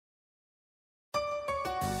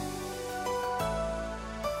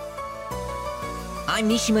I'm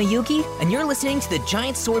Mishima Yuki, and you're listening to the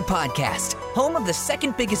Giant Sword Podcast, home of the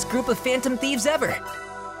second biggest group of Phantom Thieves ever.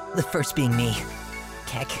 The first being me.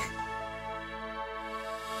 Keck.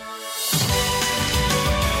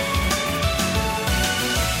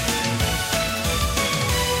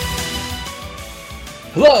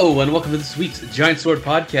 Hello, and welcome to this week's Giant Sword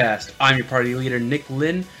Podcast. I'm your party leader, Nick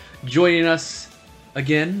Lynn. Joining us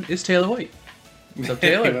again is Taylor White. What's up,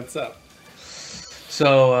 Taylor? Hey, what's up?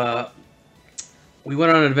 So, we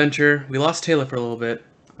went on an adventure. We lost Taylor for a little bit.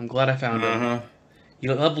 I'm glad I found him.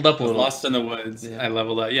 You leveled up a little. Lost in the woods. Yeah. I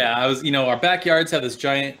leveled up. Yeah, I was, our backyards have this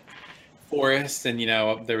giant forest, and,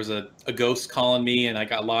 there was a ghost calling me, and I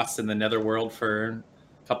got lost in the netherworld for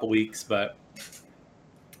a couple weeks, but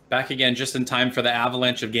back again just in time for the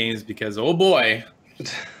avalanche of games because, oh boy,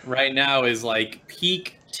 right now is like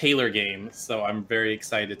peak Taylor games. So I'm very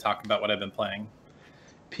excited to talk about what I've been playing.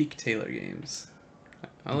 Peak Taylor games.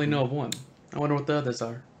 I only know of one. I wonder what the others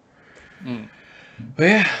are. But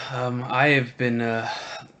yeah, I have been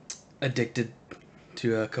addicted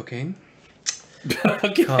to cocaine.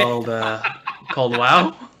 Okay. Called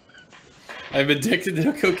WoW. I'm addicted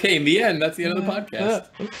to cocaine. The end. That's the end of the podcast.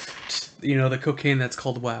 The cocaine that's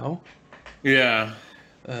called WoW. Yeah.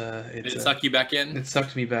 Did it suck you back in? It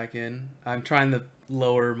sucked me back in. I'm trying to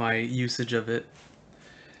lower my usage of it.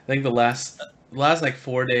 I think the last like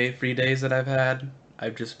 3 days that I've had,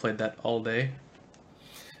 I've just played that all day.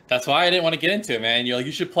 That's why I didn't want to get into it, man. You're like,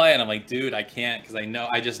 you should play, and I'm like, dude, I can't because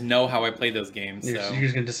I just know how I play those games. You're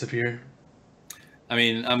just gonna disappear. I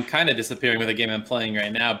mean, I'm kind of disappearing with the game I'm playing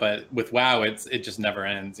right now, but with WoW, it just never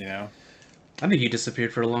ends, I think you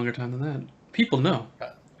disappeared for a longer time than that. People know.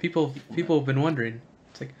 People have been wondering.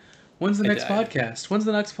 It's like, when's the next podcast? When's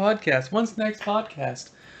the next podcast? When's the next podcast?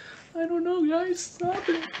 I don't know, guys. Stop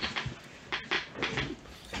it.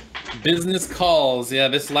 Business calls. Yeah,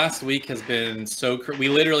 this last week has been we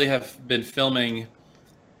literally have been filming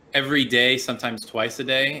every day, sometimes twice a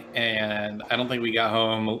day, and I don't think we got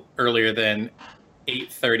home earlier than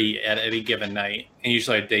 8:30 at any given night. And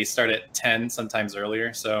usually our days start at 10, sometimes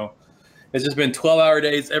earlier. So it's just been 12-hour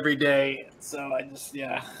days every day. So and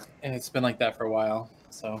it's been like that for a while.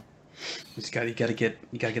 So you gotta get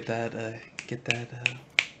that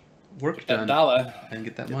work done. That dollar and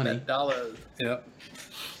get that money. That dollar. Yep.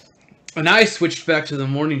 And I switched back to the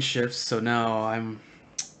morning shifts, so now I'm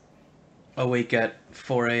awake at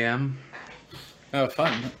 4 a.m. Oh,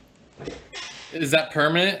 fun. Is that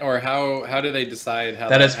permanent, or how do they decide how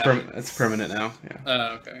that is it's permanent now? Yeah.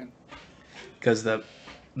 Oh, okay. Because there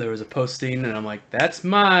was a posting, and I'm like, that's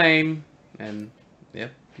mine, and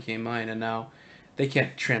yep, became mine, and now they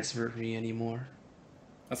can't transfer me anymore.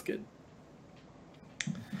 That's good.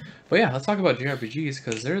 But yeah, let's talk about JRPGs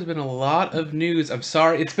because there's been a lot of news. I'm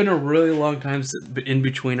sorry, it's been a really long time in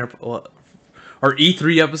between our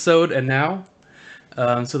E3 episode and now.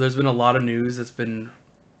 So there's been a lot of news that's been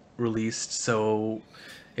released. So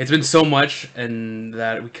it's been so much, and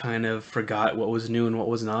that we kind of forgot what was new and what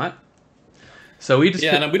was not. So we just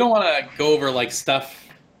and we don't want to go over like stuff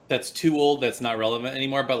that's too old that's not relevant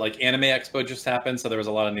anymore. But like Anime Expo just happened, so there was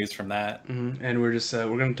a lot of news from that. Mm-hmm. And we're just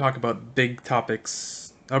we're going to talk about big topics.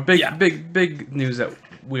 Or big news that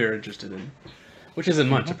we're interested in, which isn't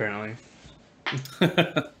much apparently.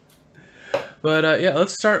 But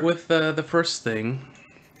let's start with the first thing,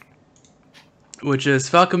 which is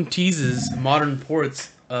Falcom teases modern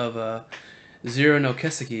ports of Zero no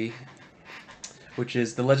Keseki, which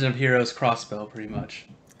is the Legend of Heroes crossbow, pretty much.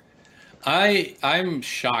 I'm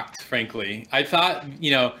shocked, frankly. I thought,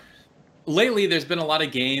 lately there's been a lot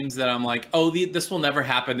of games that I'm like, oh, this will never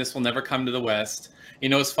happen. This will never come to the West.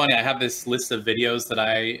 It's funny. I have this list of videos that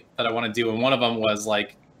I want to do, and one of them was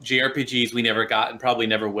like JRPGs we never got and probably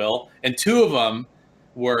never will. And two of them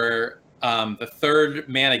were the third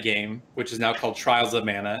Mana game, which is now called Trials of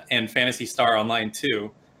Mana, and Phantasy Star Online 2,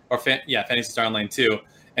 Phantasy Star Online 2.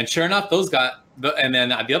 And sure enough, those got and then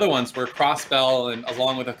the other ones were Crossbell and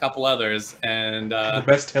along with a couple others. And the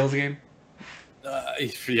best Tales game.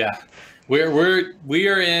 Yeah, we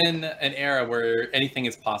are in an era where anything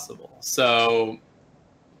is possible. So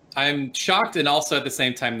I'm shocked, and also at the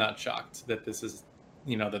same time not shocked that this is,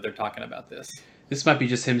 that they're talking about this. This might be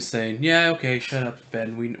just him saying, "Yeah, okay, shut up,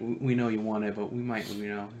 Ben. We know you want it, but we might,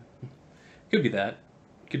 Could be that.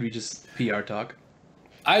 Could be just PR talk.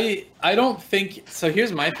 I don't think so.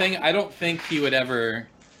 Here's my thing. I don't think they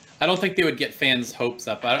would get fans' hopes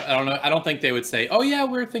up. I don't know. I don't think they would say, "Oh yeah,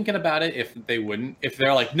 we're thinking about it." If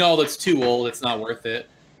they're like, "No, that's too old. It's not worth it."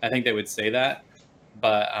 I think they would say that.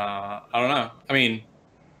 But I don't know. I mean,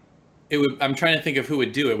 I'm trying to think of who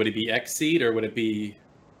would do it. Would it be Xseed or would it be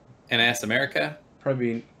NS America?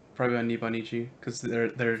 Probably probably on Nippon Ichi because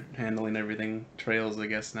they're handling everything. Trails, I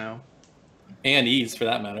guess now. And E's for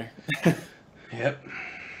that matter. Yep.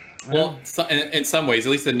 Well, so, in some ways,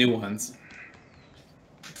 at least the new ones.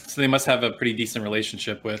 So they must have a pretty decent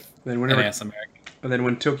relationship with NAS America. And then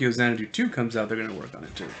when Tokyo Xanadu 2 comes out, they're going to work on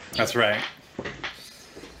it too. That's right.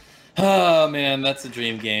 Oh man, that's a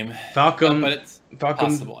dream game. Falcom, but it's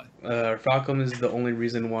possible. Falcom is the only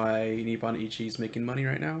reason why Nippon Ichi is making money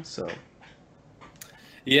right now. So.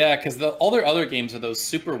 Yeah, because all their other games are those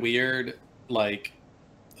super weird, like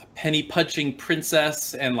penny punching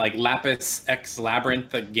princess and like Lapis X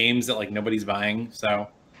Labyrinth, the games that like nobody's buying. So,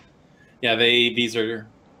 yeah, these are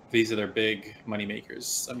their big money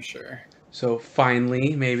makers, I'm sure. So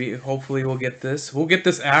finally, hopefully we'll get this. We'll get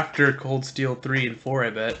this after Cold Steel 3 and 4, I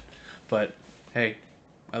bet. But hey,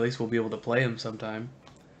 at least we'll be able to play them sometime.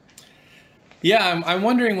 Yeah, I'm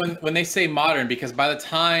wondering when they say modern, because by the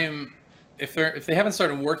time if they haven't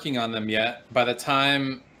started working on them yet, by the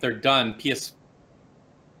time they're done,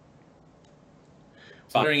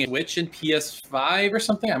 wondering Switch and PS5 or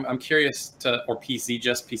something. I'm curious or PC,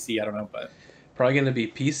 just PC. I don't know, but probably going to be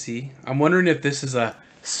PC. I'm wondering if this is a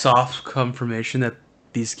soft confirmation that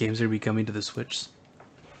these games are coming to the Switch.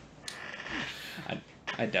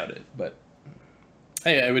 I doubt it, but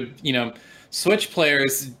hey, I would, Switch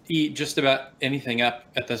players eat just about anything up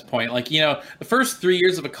at this point. Like, the first 3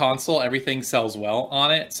 years of a console, everything sells well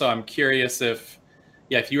on it. So I'm curious if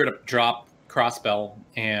you were to drop Crossbell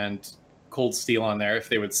and Cold Steel on there, if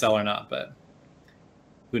they would sell or not. But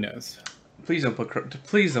who knows? Please don't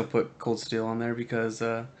put Cold Steel on there because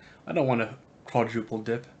I don't want to quadruple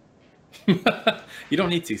dip. You don't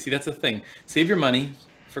need to. See, that's the thing. Save your money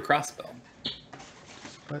for Crossbell.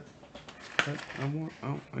 But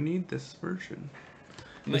I need this version.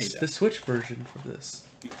 No, The Switch version for this.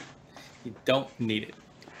 You don't need it.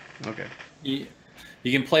 Okay. You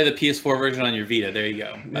can play the PS4 version on your Vita. There you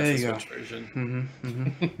go. That's the Switch version.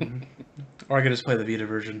 Or I can just play the Vita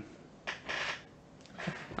version.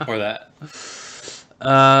 Or that.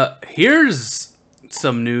 Here's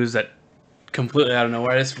some news that completely out of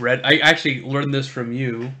nowhere. I actually learned this from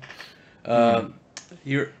you.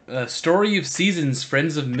 Your Story of Seasons,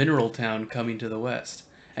 Friends of Mineral Town coming to the West.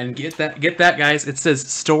 And get that, guys. It says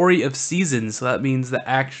Story of Seasons, so that means the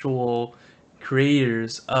actual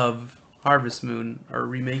creators of Harvest Moon are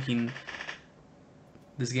remaking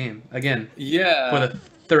this game again. Yeah. For the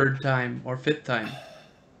third time or fifth time.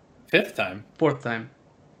 Fifth time. Fourth time.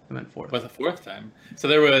 I meant fourth. Was the fourth time. So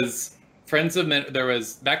there was there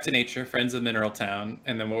was Back to Nature, Friends of Mineral Town,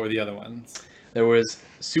 and then what were the other ones? There was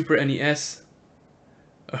Super NES.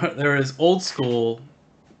 There was old school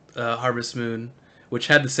Harvest Moon, which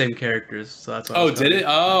had the same characters. So that's what. Oh, did it?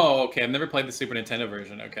 Oh, okay. I've never played the Super Nintendo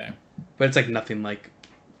version. Okay. But it's like nothing like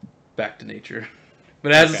Back to Nature.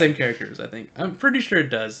 But it has the same characters, I think. I'm pretty sure it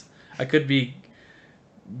does. I could be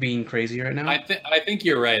being crazy right now. I think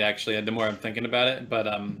you're right, actually. The more I'm thinking about it, but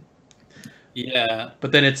yeah.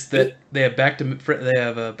 But then it's that they have Back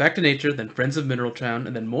to Nature, then Friends of Mineral Town,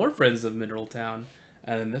 and then more Friends of Mineral Town,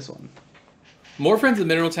 and then this one. More Friends of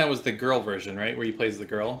Mineral Town was the girl version, right? Where you plays the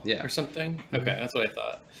girl, yeah, or something. Mm-hmm. Okay, that's what I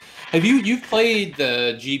thought. Have you've played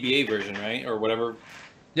the GBA version, right, or whatever?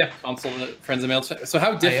 Yeah, console Friends of Mineral Town. So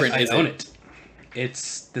how different is it? I own it.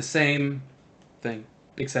 It's the same thing,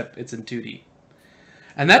 except it's in 2D.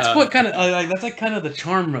 And that's what kind of that's like kind of the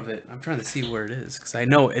charm of it. I'm trying to see where it is because I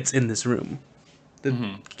know it's in this room,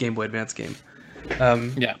 the Game Boy Advance game.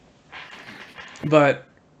 Yeah, but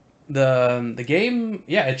the game,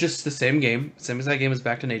 yeah, it's just the same game, same as that game as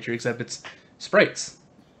Back to Nature, except it's sprites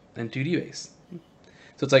and 2D based.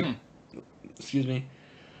 So it's like, excuse me.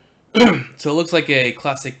 So it looks like a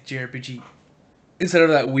classic JRPG instead of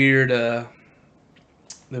that weird, the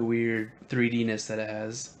weird 3D-ness that it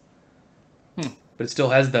has. But it still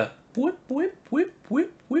has the whip, whip, whip,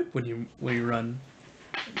 whip, whip when you run.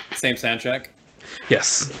 Same soundtrack?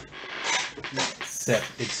 Yes. Except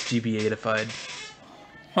it's GBA-ified.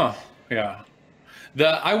 Huh. Yeah.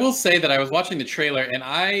 I will say that I was watching the trailer and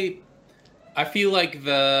I feel like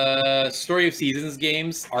the Story of Seasons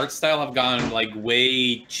games art style have gone like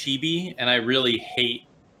way chibi, and I really hate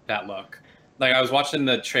that look. Like I was watching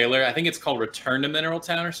the trailer, I think it's called Return to Mineral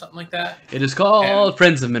Town or something like that. It is called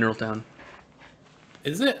Friends of Mineral Town.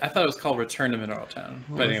 Is it? I thought it was called Return to Mineral Town.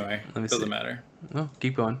 But anyway, it doesn't matter. Oh,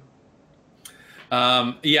 keep going.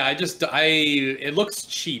 Yeah, it looks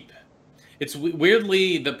cheap. It's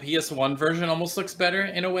weirdly, the PS1 version almost looks better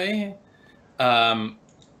in a way. I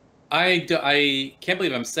can't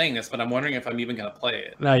believe I'm saying this, but I'm wondering if I'm even going to play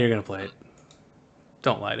it. No, you're going to play it.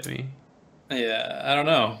 Don't lie to me. Yeah, I don't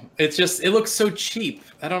know. It looks so cheap.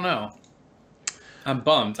 I don't know. I'm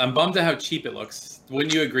bummed. I'm bummed at how cheap it looks.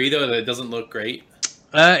 Wouldn't you agree though that it doesn't look great?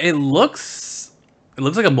 It looks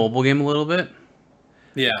like a mobile game a little bit.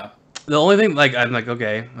 Yeah. The only thing, like, I'm like,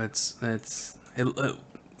 okay, the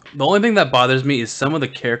only thing that bothers me is some of the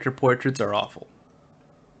character portraits are awful.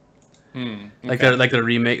 Okay. Like the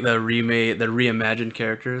reimagined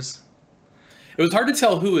characters. It was hard to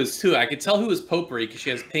tell who was who. I could tell who was Potpourri because she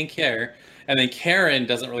has pink hair, and then Karen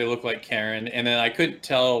doesn't really look like Karen, and then I couldn't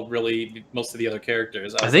tell really most of the other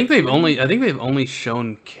characters. I think they've only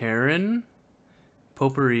shown Karen,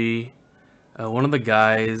 Potpourri, one of the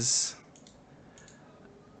guys.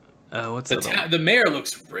 What's the mayor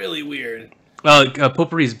looks really weird.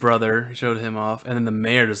 Potpourri's brother showed him off, and then the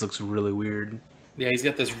mayor just looks really weird. Yeah, he's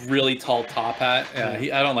got this really tall top hat.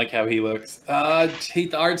 Yeah, I don't like how he looks. I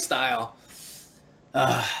hate the art style.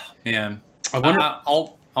 Man, I wonder.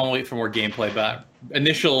 I'll wait for more gameplay, but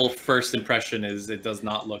initial first impression is it does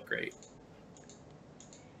not look great.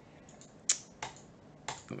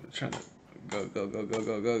 I'm trying to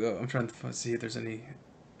go. I'm trying to see if there's any.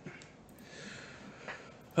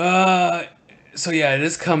 So yeah, it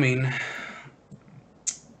is coming.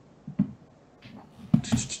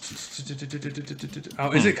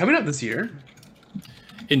 Oh, is it coming out this year?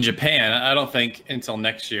 In Japan, I don't think until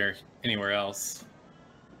next year anywhere else.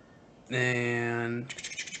 And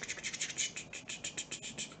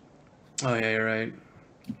oh yeah, you're right.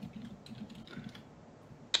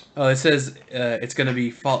 Oh, it says it's gonna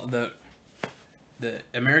be the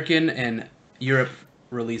American and Europe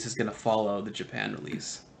release is gonna follow the Japan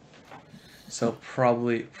release. So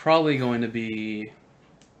probably going to be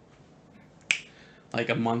like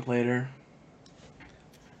a month later.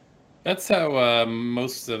 That's how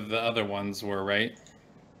most of the other ones were, right?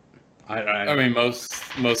 I mean,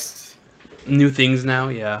 most new things now,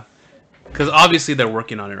 yeah. Because obviously they're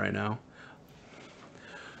working on it right now.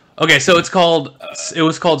 Okay, so it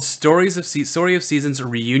was called Story of Seasons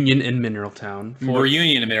Reunion in Mineral Town.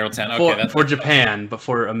 Reunion in Mineral Town. Okay, for Japan, but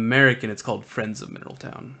for American, it's called Friends of Mineral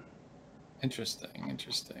Town.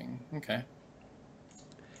 Interesting. Okay.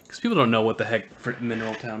 Because people don't know what the heck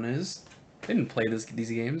Mineral Town is. They didn't play these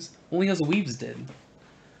games. Only us weebs did.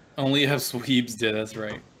 Only us weebs did. That's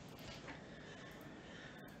right.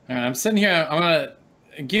 All right, I'm sitting here. I'm gonna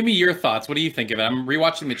give me your thoughts. What do you think of it? I'm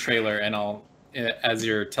rewatching the trailer, and I'll as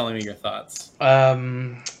you're telling me your thoughts. Well,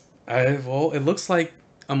 it looks like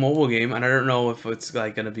a mobile game, and I don't know if it's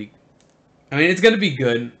like gonna be. I mean, it's gonna be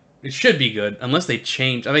good. It should be good, unless they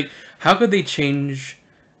change. I think how could they change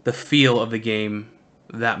the feel of the game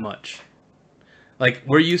that much? Like,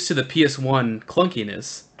 we're used to the PS1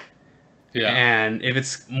 clunkiness. Yeah. And if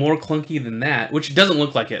it's more clunky than that, which doesn't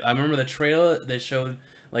look like it. I remember the trailer they showed,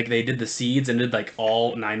 like, they did the seeds and did, like,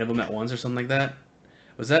 all 9 of them at once or something like that.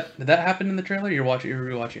 Did that happen in the trailer? You're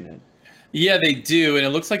rewatching it. Yeah, they do, and it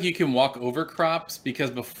looks like you can walk over crops,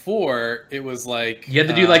 because before it was like... You had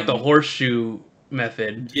to do, like, the horseshoe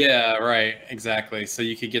method. Yeah, right, exactly. So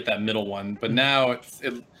you could get that middle one. But now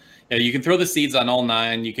yeah, you can throw the seeds on all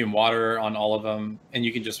 9. You can water on all of them, and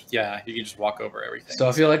you can just walk over everything. So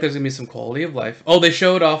I feel like there's gonna be some quality of life. Oh, they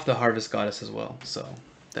showed off the Harvest Goddess as well. So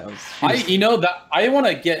that was. I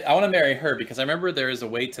want to marry her, because I remember there is a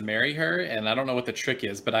way to marry her, and I don't know what the trick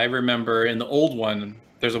is, but I remember in the old one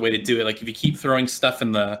there's a way to do it. Like if you keep throwing stuff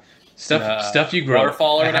in the stuff you grew,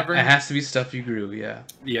 waterfall or whatever. It has to be stuff you grew. Yeah.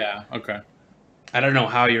 Yeah. Okay. I don't know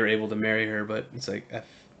how you're able to marry her, but it's like,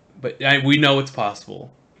 we know it's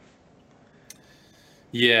possible.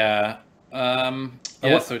 Yeah. So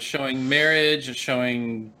it's showing marriage, it's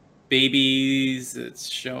showing babies,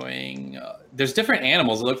 it's showing there's different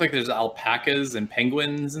animals. It looks like there's alpacas and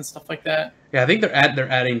penguins and stuff like that. Yeah, I think they're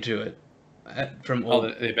adding to it from old.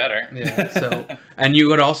 Oh, they better. Yeah. So and you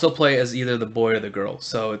would also play as either the boy or the girl.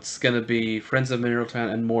 So it's gonna be Friends of Mineral Town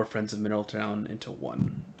and more Friends of Mineral Town into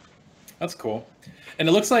one. That's cool. And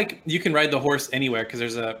it looks like you can ride the horse anywhere, because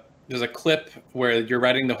there's a clip where you're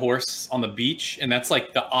riding the horse on the beach, and that's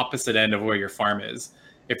like the opposite end of where your farm is,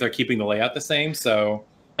 if they're keeping the layout the same. So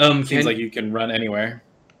it seems like you can run anywhere.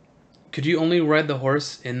 Could you only ride the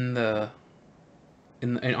horse on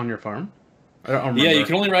your farm? I don't remember. Yeah, you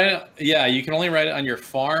can only ride it. Yeah, you can only ride it on your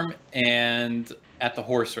farm and at the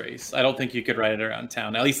horse race. I don't think you could ride it around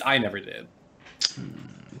town. At least I never did.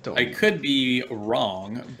 I could be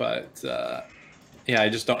wrong, but yeah, I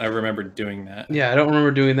just don't ever remember doing that. Yeah, I don't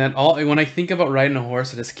remember doing that. When I think about riding a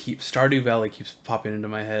horse, Stardew Valley keeps popping into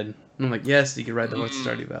my head. And I'm like, yes, you can ride the horse in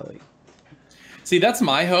Stardew Valley. See, that's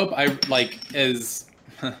my hope.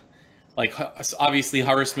 Obviously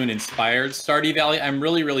Harvest Moon inspired Stardew Valley. I'm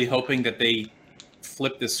really, really hoping that they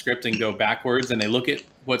flip the script and go backwards, and they look at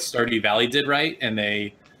what Stardew Valley did right, and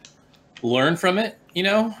they learn from it, you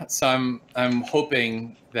know. So I'm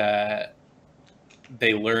hoping that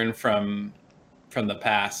they learn from the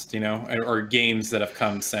past, you know, or games that have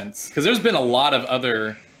come since, because there's been a lot of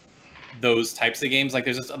other those types of games. Like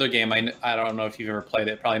there's this other game, I don't know if you've ever played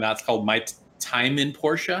it, probably not. It's called My Time in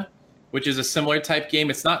Portia, which is a similar type game.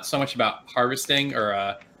 It's not so much about harvesting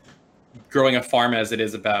or growing a farm as it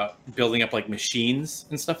is about building up like machines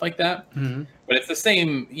and stuff like that. Mm-hmm. But it's the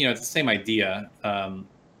same, you know, it's the same idea.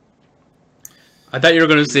 I thought you were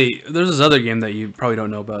going to say there's this other game that you probably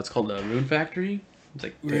don't know about. It's called Rune Factory. It's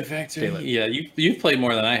like Rune Factory. Yeah, you've played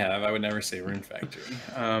more than I have. I would never say Rune Factory.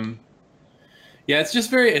 Yeah, it's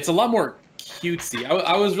just it's a lot more cutesy.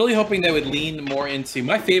 I was really hoping they would lean more into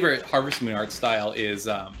my favorite Harvest Moon art style is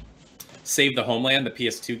Save the Homeland, the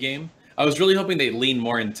PS2 game. I was really hoping they'd lean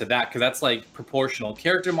more into that because that's like proportional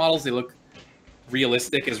character models. They look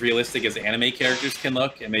realistic as anime characters can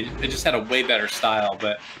look, and they just had a way better style.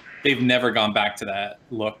 But they've never gone back to that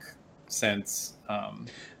look since.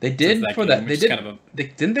 They did that for game, that. They did. Kind of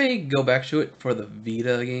Didn't they go back to it for the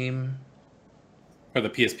Vita game? For the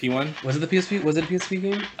PSP one? Was it the PSP? Was it a PSP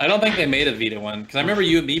game? I don't think they made a Vita one because I remember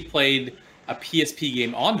you and me played a PSP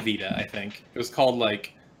game on Vita. I think it was called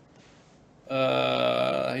like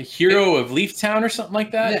Hero of Leaf Town or something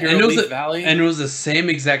like that. Yeah, Hero of Leaf Valley. And it was the same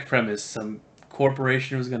exact premise. Some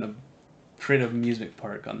corporation was gonna create an amusement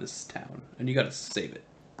park on this town, and you got to save it.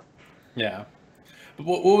 Yeah. But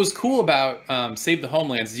what was cool about Save the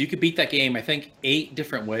Homelands is you could beat that game, I think, 8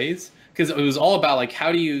 different ways because it was all about like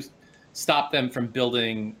how do you stop them from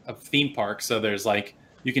building a theme park. So there's like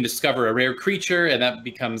you can discover a rare creature and that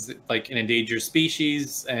becomes like an endangered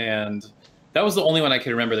species, and that was the only one I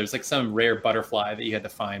could remember. There's like some rare butterfly that you had to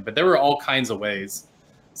find, but there were all kinds of ways.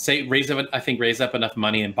 Say raise up enough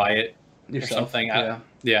money and buy it yourself, or something.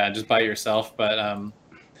 Yeah, just buy it yourself. But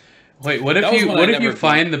wait, what if you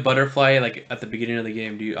find the butterfly like at the beginning of the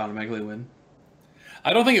game? Do you automatically win?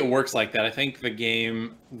 I don't think it works like that. I think the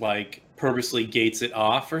game like purposely gates it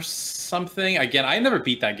off or something. Again, I never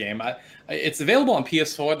beat that game. It's available on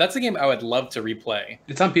PS4. That's a game I would love to replay.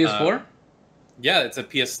 It's on PS4? Yeah, it's a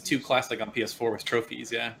PS2 classic on PS4 with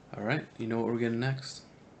trophies, yeah. All right. You know what we're getting next?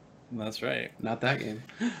 That's right. Not that game.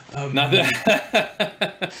 Not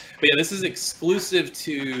that. But yeah, this is exclusive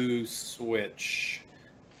to Switch,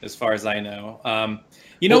 as far as I know.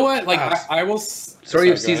 You know what? Like, I will...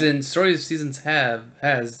 Story of Seasons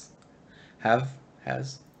has.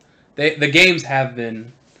 The games have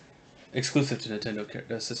been exclusive to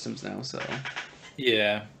Nintendo systems now, so...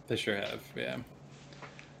 Yeah, they sure have, yeah.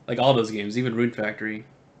 Like all those games, even Rune Factory,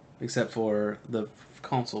 except for the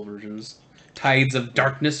console versions. Tides of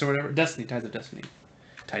Darkness or whatever. Tides of Destiny.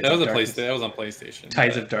 That was on PlayStation.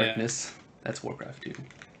 Tides of Darkness. Yeah. That's Warcraft 2.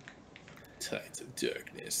 Tides of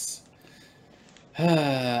Darkness.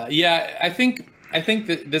 Yeah, I think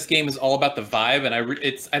that this game is all about the vibe, and I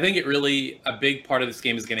think it really a big part of this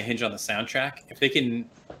game is going to hinge on the soundtrack. If they can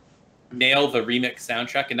nail the remix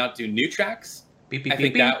soundtrack and not do new tracks, I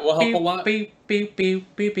think that will help a lot.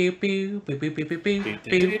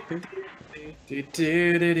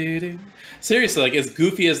 Seriously, like as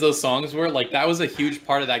goofy as those songs were, like that was a huge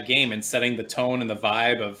part of that game and setting the tone and the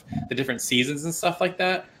vibe of the different seasons and stuff like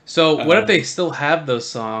that. So what if they still have those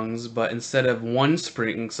songs, but instead of one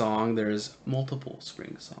spring song, there's multiple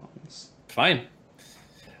spring songs? Fine.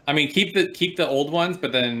 I mean, keep the old ones,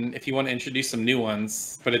 but then if you want to introduce some new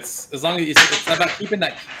ones, but it's as long as it's about keeping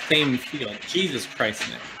that same feel. Jesus Christ,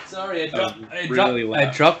 Nick. Sorry, I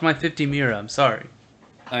dropped my 50 Mira. I'm sorry.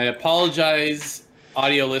 I apologize,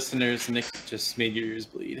 audio listeners. Nick just made your ears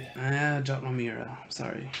bleed. I dropped my Mira. I'm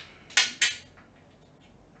sorry.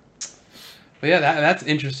 But yeah, that's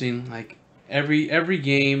interesting. Like every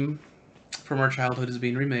game from our childhood is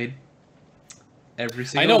being remade. Every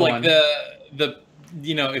single one. I know, like the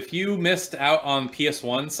you know, if you missed out on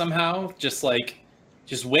PS1 somehow, just wait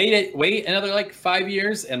another like 5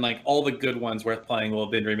 years, and like all the good ones worth playing will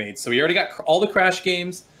have been remade. So we already got all the Crash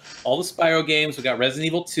games, all the Spyro games. We got Resident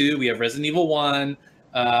Evil 2. We have Resident Evil 1.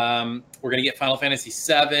 We're gonna get Final Fantasy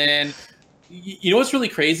 7. You know what's really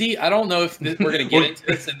crazy? I don't know if we're gonna get into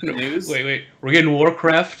this in the news. Wait. We're getting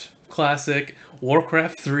Warcraft Classic,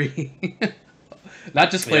 Warcraft 3.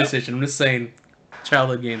 Not just PlayStation. Yep. I'm just saying,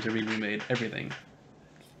 childhood games are being remade. Everything.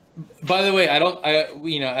 By the way,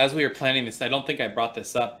 you know, as we were planning this, I don't think I brought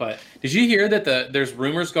this up, but did you hear that there's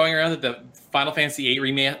rumors going around that the Final Fantasy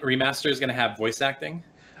VIII remaster is going to have voice acting?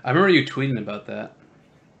 I remember you tweeting about that.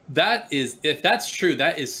 If that's true,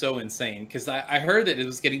 that is so insane, because I heard that it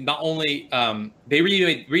was getting not only they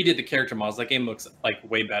redid the character models. That game looks like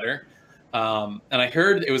way better, and I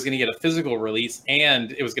heard it was going to get a physical release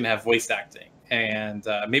and it was going to have voice acting. and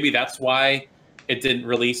maybe that's why it didn't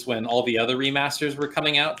release when all the other remasters were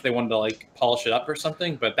coming out. They wanted to like polish it up or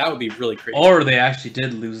something, but that would be really crazy. Or they actually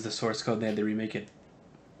did lose the source code and they had to remake it.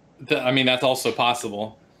 I mean, that's also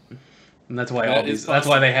possible. And that's why that's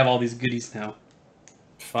why they have all these goodies now.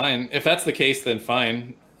 Fine. If that's the case, then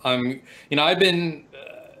fine. I've been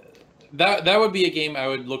that would be a game I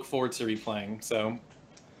would look forward to replaying. So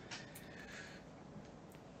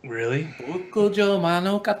really?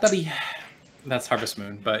 That's Harvest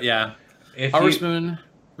Moon, but yeah. Harvest Moon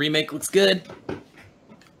remake looks good.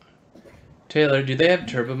 Taylor, do they have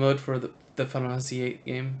turbo mode for the Final Fantasy VIII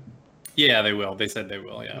game? Yeah, they will. They said they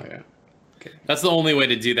will. Yeah. Okay. Okay. That's the only way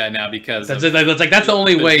to do that now because that's the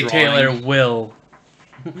only way drawing. Taylor will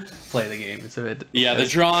play the game. The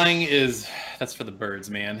drawing that's for the birds,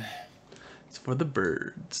 man. It's for the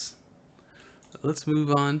birds. Let's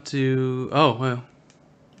move on to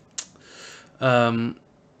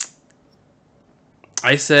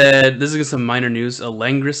I said this is some minor news. A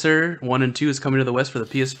Langrisser 1 and 2 is coming to the West for the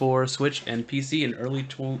PS4, Switch, and PC in early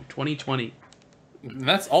 2020.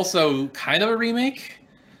 That's also kind of a remake.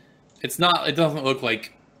 It's not. It doesn't look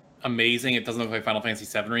like amazing. It doesn't look like Final Fantasy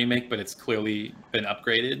VII remake, but it's clearly been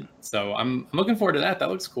upgraded. So I'm looking forward to that. That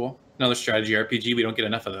looks cool. Another strategy RPG. We don't get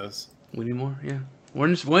enough of those. We need more. Yeah.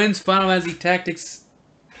 When's Final Fantasy Tactics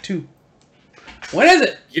 2? When is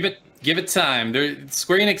it? Give it time.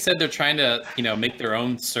 Square Enix said they're trying to, make their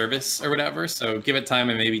own service or whatever. So give it time,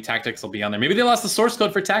 and maybe Tactics will be on there. Maybe they lost the source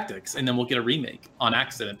code for Tactics, and then we'll get a remake on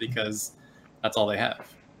accident because that's all they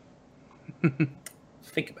have.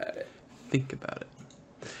 Think about it.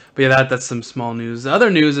 But yeah, that's some small news. The other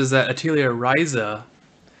news is that Atelier Ryza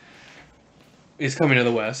is coming to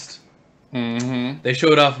the West. Mm-hmm. They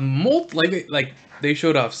showed off they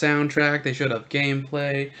showed off soundtrack. They showed off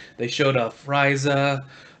gameplay. They showed off Ryza.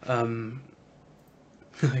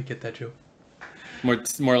 I get that joke.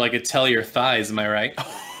 More like Atelier thighs. Am I right?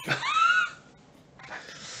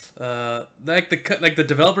 The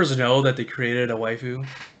developers know that they created a waifu,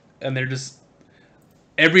 and they're just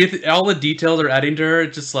all the details are adding to her.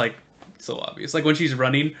 It's just like so obvious. Like when she's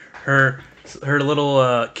running, her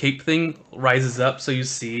little cape thing rises up, so you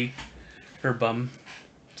see her bum.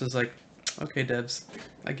 Just like, okay, devs,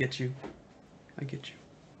 I get you.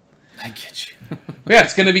 Yeah,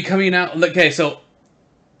 it's gonna be coming out. Okay, so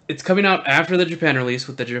it's coming out after the Japan release.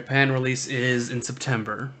 With the Japan release is in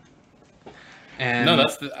September. And no,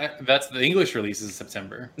 that's the English release is in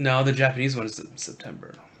September. No, the Japanese one is in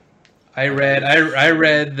September. I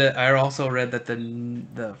also read that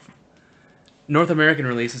the North American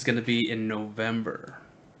release is going to be in November.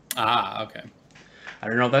 Ah, okay. I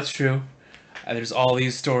don't know if that's true. There's all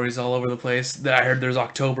these stories all over the place. I heard there's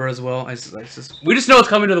October as well. We just know it's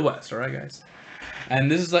coming to the West, all right, guys.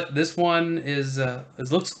 And this one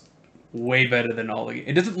it looks way better than all the.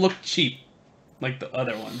 It doesn't look cheap like the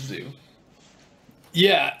other ones do.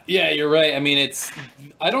 Yeah, you're right. I mean,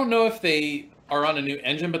 I don't know if they are on a new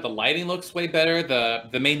engine, but the lighting looks way better.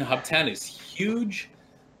 The main hub town is huge.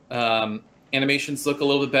 Animations look a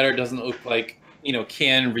little bit better. It doesn't look like,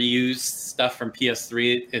 can reuse stuff from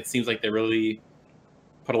PS3. It seems like they really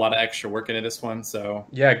put a lot of extra work into this one. So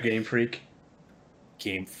yeah, Game Freak.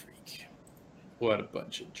 What a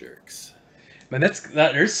bunch of jerks. Man,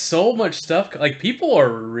 there's so much stuff. Like, people are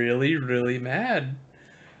really, really mad.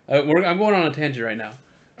 I'm going on a tangent right now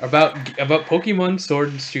about Pokemon Sword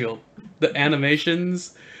and Shield. The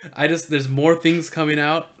animations, there's more things coming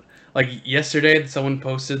out. Like yesterday, someone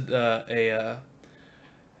posted a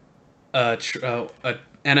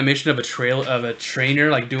animation of a trainer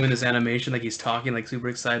like doing this animation, like he's talking, like super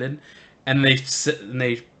excited, and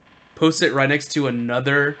they post it right next to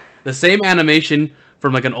the same animation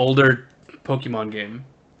from like an older Pokemon game,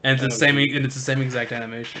 and it's the same exact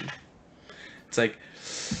animation. It's like,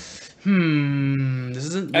 this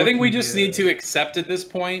isn't. I think we just need to accept at this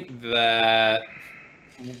point that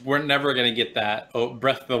we're never going to get that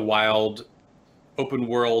Breath of the Wild open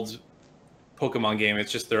world Pokemon game.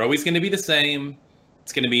 It's just they're always going to be the same.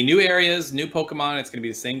 It's going to be new areas, new Pokemon. It's going to be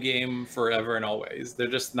the same game forever and always. They're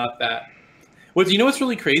just not that. What's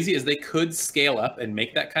really crazy is they could scale up and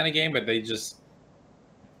make that kind of game, but they just,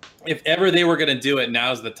 if ever they were going to do it,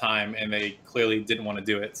 now's the time, and they clearly didn't want to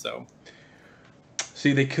do it. So,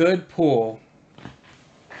 see, they could pull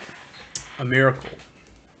a miracle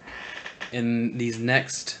in these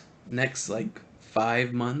next like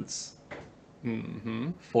 5 months,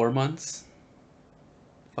 4 months,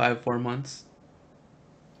 4 months.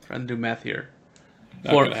 Trying to do math here.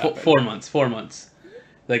 4 months. 4 months.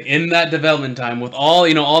 Like in that development time, with all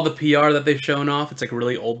all the PR that they've shown off, it's like a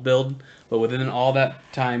really old build. But within all that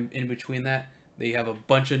time in between that, They have a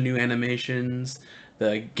bunch of new animations.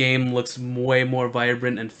 The game looks way more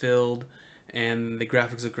vibrant and filled, and the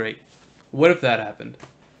graphics are great. What if that happened?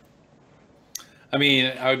 I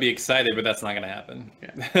mean, I would be excited, but that's not going to happen.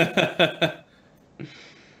 Yeah.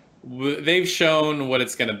 They've shown what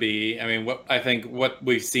it's going to be. I mean, I think what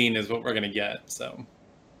we've seen is what we're going to get. So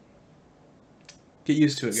Get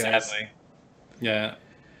used to it, guys. sadly, yeah.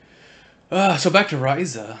 So back to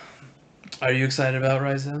Ryza. Are you excited about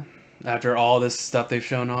Ryza? After all this stuff they've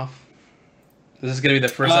shown off? Is this going to be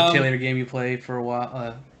the first Atelier game you play for a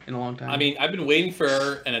while, in a long time? I mean, I've been waiting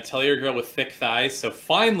for an Atelier girl with thick thighs, so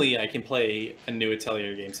finally I can play a new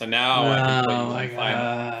Atelier game. So now I can play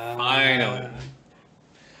one finally.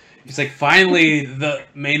 It's like finally the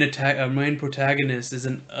main protagonist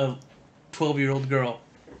isn't a 12-year-old girl.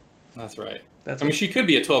 That's right. I mean, she could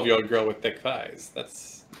be a 12-year-old girl with thick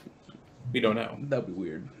thighs. We don't know. That'd be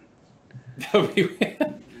weird. That would be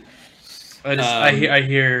weird. I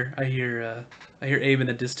hear Abe in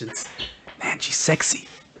the distance. Man, she's sexy.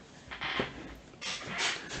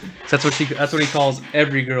 So that's what he calls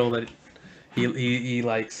every girl that he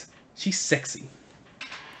likes. She's sexy.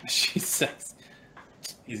 She's sexy.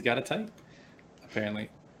 He's got a type, apparently.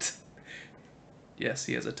 Yes,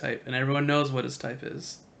 he has a type, and everyone knows what his type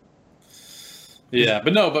is. Yeah,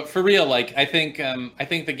 but for real, like I think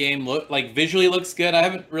the game visually looks good. I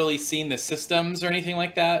haven't really seen the systems or anything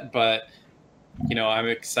like that, but I'm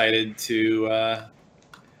excited to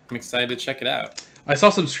check it out. I saw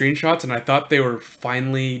some screenshots, and I thought they were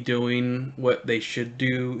finally doing what they should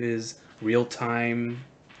do: is real time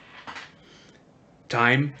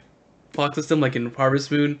clock system, like in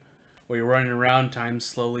Harvest Moon, where you're running around, time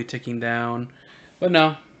slowly ticking down. But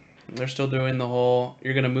no, they're still doing the whole.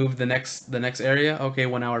 You're gonna move the next area. Okay,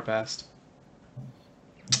 1 hour passed.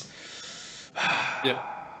 Yeah.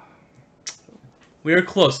 We were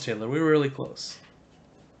close, Taylor. We were really close.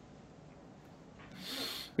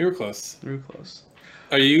 We were close. We were close.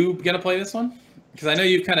 Are you gonna play this one? Because I know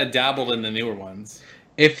you've kind of dabbled in the newer ones.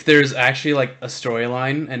 If there's actually like a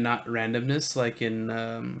storyline and not randomness, like in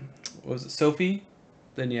what was it, Sophie?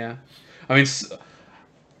 Then yeah. I mean, so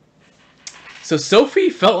Sophie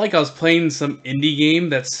felt like I was playing some indie game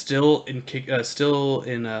that's still in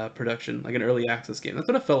production, like an early access game. That's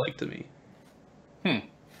what it felt like to me.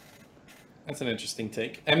 That's an interesting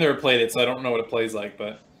take. I've never played it, so I don't know what it plays like,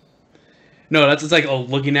 but no, that's just like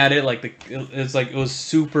looking at it, like it was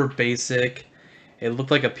super basic. It looked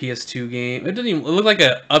like a PS2 game. It didn't even. It looked like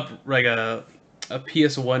a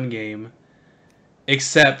PS1 game,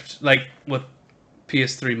 except like with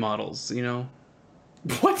PS3 models.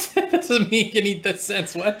 What? That doesn't make any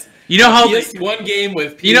sense. What? You know how PS1 game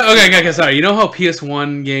with PS3 okay, sorry. You know how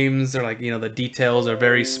PS1 games are like, the details are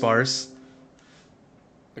very sparse.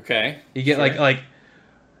 Okay. You get like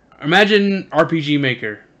imagine RPG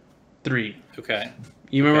Maker 3. Okay.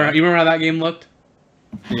 You remember how that game looked?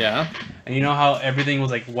 Yeah. And you know how everything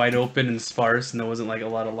was like wide open and sparse, and there wasn't like a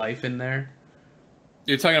lot of life in there?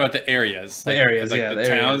 You're talking about the areas. The areas, yeah. The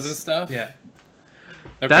towns and stuff? Yeah.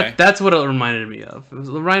 Okay. That's what it reminded me of. It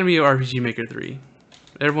reminded me of RPG Maker 3.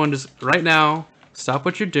 Everyone just, right now, stop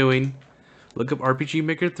what you're doing, look up RPG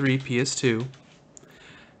Maker 3 PS2,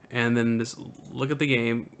 and then just look at the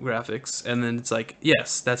game graphics, and then it's like,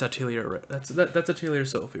 yes, that's Atelier. That's Atelier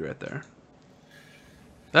Sophie right there.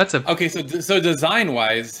 Okay, so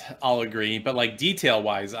design-wise, I'll agree, but like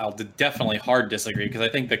detail-wise, I'll definitely hard disagree, because I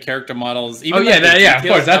think the character models, even of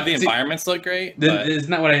course, the environments look great. Isn't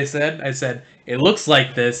that what I said? I said it looks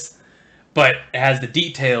like this, but it has the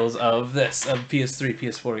details of PS3,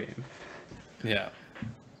 PS4 game. Yeah.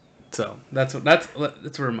 So that's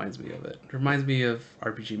what reminds me of it. It reminds me of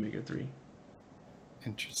RPG Maker 3.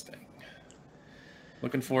 Interesting.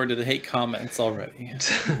 Looking forward to the hate comments already.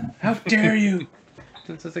 How dare you!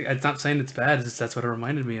 It's not saying it's bad. It's just that's what it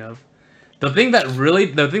reminded me of. The thing that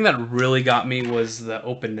really got me was the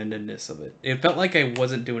open-endedness of it. It felt like I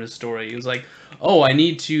wasn't doing a story. It was like, oh, I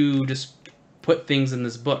need to just put things in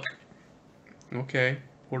this book. Okay,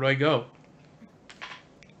 where do I go?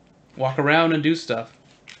 Walk around and do stuff.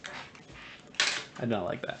 I did not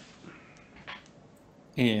like that.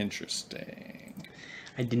 Interesting.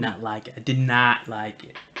 I did not like it.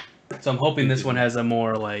 So I'm hoping this one has a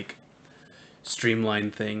more like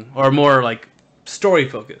streamlined thing, or more like story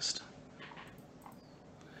focused.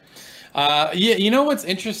 Yeah, you know what's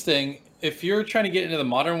interesting? If you're trying to get into the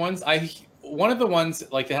modern ones, one of the ones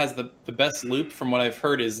like that has the best loop from what I've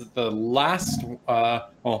heard is the last.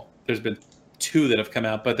 Well, there's been 2 that have come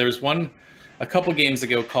out, but there's one a couple games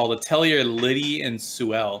ago called Atelier Liddy and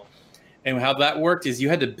Suel, and how that worked is you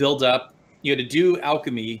had to build up, you had to do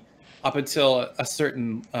alchemy up until a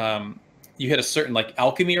certain. you hit a certain like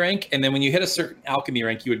alchemy rank, and then when you hit a certain alchemy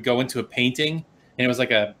rank, you would go into a painting, and it was like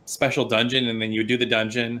a special dungeon, and then you would do the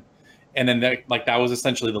dungeon, and then that was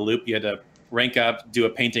essentially the loop. You had to rank up, do a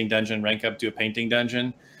painting dungeon, rank up, do a painting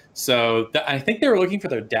dungeon. So I think they were looking for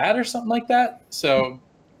their dad or something like that. So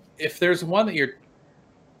if there's one that you're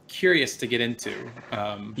curious to get into,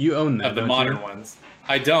 you own that of the modern ones.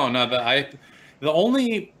 I don't. No, the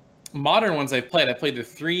only modern ones I played the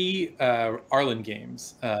 3 Arlen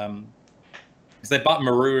games. Because I bought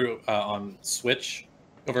Maru on Switch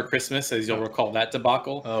over Christmas, as you'll recall that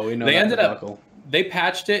debacle. Oh, we know they that ended debacle. They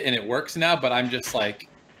patched it and it works now, but I'm just like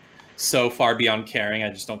so far beyond caring. I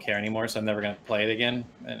just don't care anymore, so I'm never gonna play it again,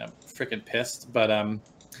 and I'm freaking pissed. But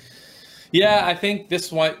yeah, I think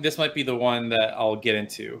this might be the one that I'll get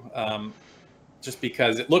into. Just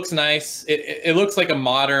because it looks nice. It looks like a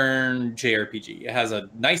modern JRPG. It has a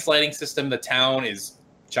nice lighting system. The town is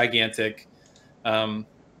gigantic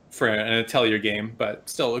for an Atelier game, but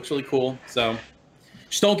still looks really cool. So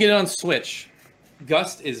just don't get it on Switch.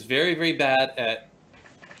 Gust is very, very bad at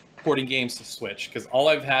porting games to Switch because all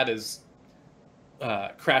I've had is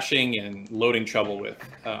crashing and loading trouble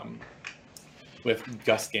with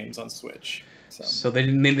Gust games on Switch. So they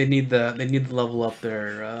need to level up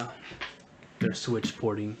their Switch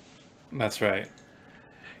porting. That's right.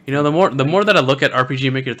 You know, the more that I look at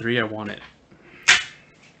RPG Maker 3, I want it.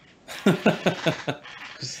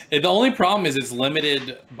 The only problem is it's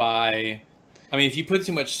limited by. I mean, if you put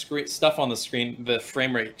too much stuff on the screen, the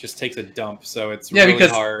frame rate just takes a dump. So it's really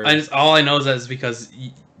hard. All I know is because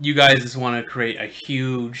you guys just want to create a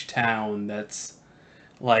huge town that's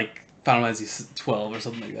like Final Fantasy 12 or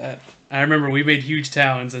something like that. I remember we made huge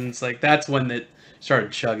towns, and it's like that's when it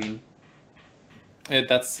started chugging. I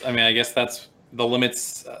guess that's the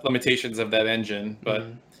limitations of that engine, but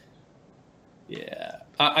yeah.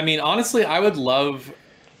 I mean, honestly, I would love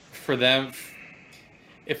for them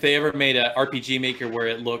if they ever made an RPG Maker where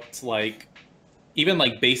it looked like even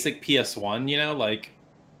like basic PS1, you know, like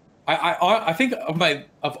I think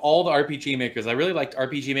of all the RPG Makers, I really liked the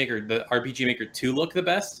RPG Maker 2 look the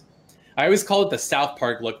best. I always call it the South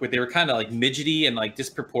Park look, where they were kind of like midgety and like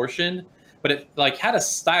disproportioned, but it like had a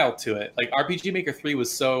style to it. Like RPG Maker 3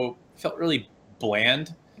 felt really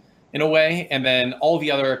bland in a way, and then all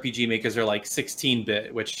the other RPG Makers are like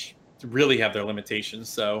 16-bit, which really have their limitations.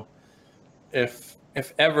 So if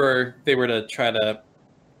ever they were to try to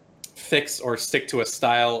fix or stick to a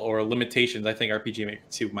style or limitations, I think RPG Maker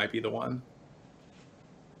 2 might be the one.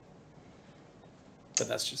 But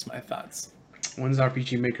that's just my thoughts. When's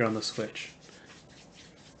RPG Maker on the Switch?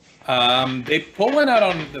 They put one out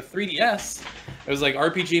on the 3DS. It was like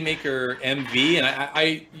RPG Maker MV, and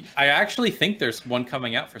I actually think there's one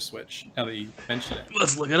coming out for Switch, now that you mention it.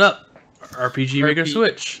 Let's look it up. RPG Maker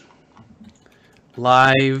Switch.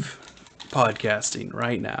 Live podcasting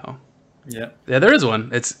right now. Yeah, there is one.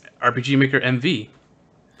 It's RPG Maker MV.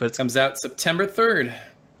 But it comes out September 3rd.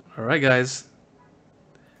 All right, guys.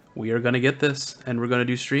 We are going to get this, and we're going to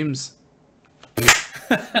do streams.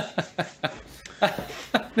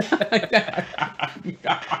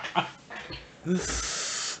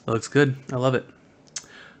 Looks good. I love it.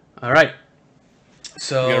 All right.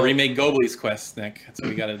 So we gotta remake Gobley's Quest, Nick. That's what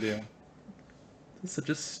we gotta do. So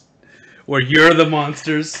just where you're the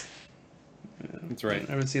monsters. That's right.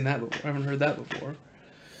 I haven't seen that before. I haven't heard that before.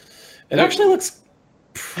 It actually looks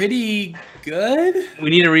pretty good. We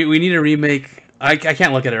need a remake. I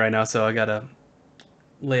can't look at it right now, so I gotta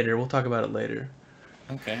later. We'll talk about it later.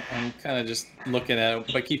 Okay, I'm kind of just looking at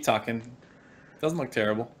it, but keep talking. Doesn't look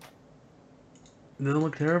terrible. Doesn't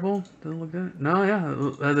look terrible. Doesn't look good. No, yeah,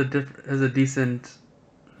 it has a decent.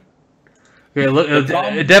 Okay,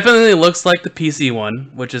 it definitely looks like the PC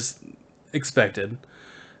one, which is expected,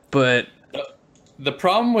 but the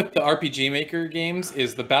problem with the RPG Maker games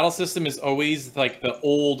is the battle system is always like the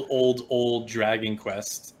old Dragon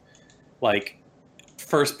Quest, like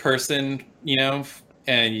first person, you know.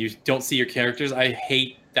 And you don't see your characters. I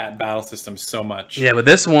hate that battle system so much. Yeah, but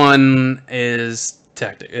this one is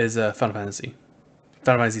Final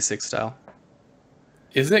Fantasy 6 style.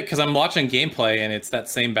 Is it? Because I'm watching gameplay and it's that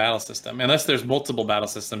same battle system. Unless there's multiple battle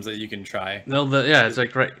systems that you can try. No, yeah, it's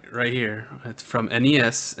like right here. It's from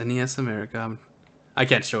NES America. I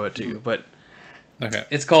can't show it to you, but okay.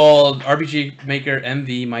 It's called RPG Maker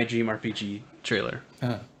MV My Dream RPG trailer.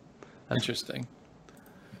 Interesting.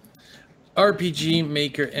 RPG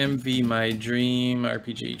Maker MV My Dream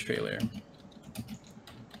RPG trailer.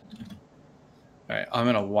 Alright, I'm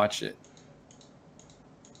gonna watch it.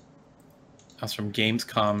 That's from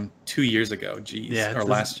Gamescom 2 years ago, or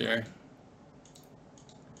last year.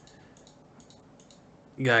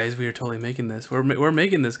 Guys, we are totally making this. We're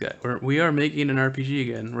making this, guy. We are making an RPG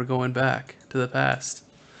again. We're going back to the past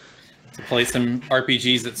to play some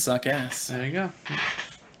RPGs that suck ass. There you go.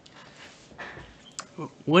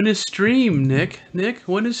 When is stream, Nick? Nick,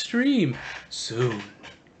 when is stream? Soon,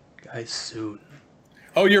 guys. Soon.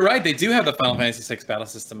 Oh, you're right. They do have the Final Fantasy VI battle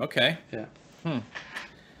system. Okay. Yeah.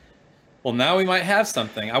 Well, now we might have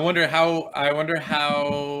something. I wonder how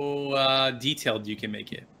detailed you can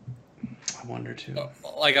make it. I wonder too.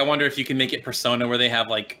 Like, I wonder if you can make it Persona where they have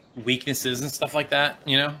like weaknesses and stuff like that.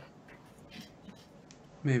 You know?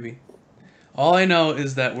 Maybe. All I know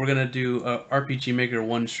is that we're gonna do a RPG Maker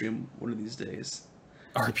 1 stream one of these days.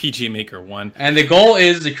 RPG Maker 1. And the goal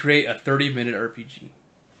is to create a 30-minute RPG.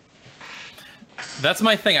 That's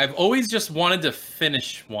my thing. I've always just wanted to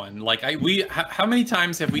finish one. Like how many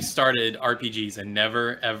times have we started RPGs and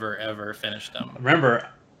never ever finished them? Remember,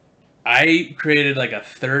 I created like a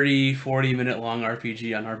 40 minute long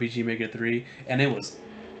RPG on RPG Maker 3 and it was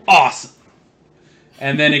awesome.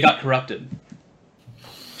 And then it got corrupted.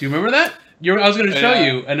 Do you remember that? I was going to show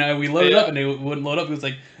you, and we loaded up, and it wouldn't load up. It was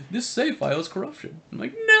like, this save file is corruption. I'm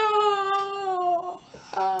like, no!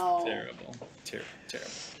 Oh. Terrible.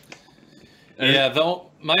 Yeah,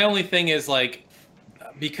 my only thing is, like,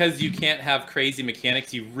 because you can't have crazy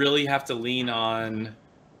mechanics, you really have to lean on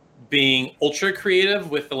being ultra creative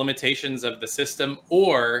with the limitations of the system,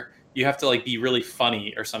 or you have to, like, be really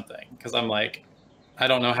funny or something. Because I'm like, I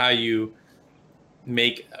don't know how you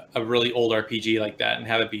make a really old RPG like that and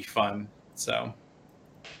have it be fun. So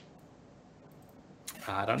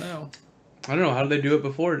I don't know. How did they do it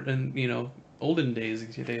before in olden days,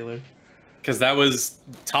 Taylor? Because that was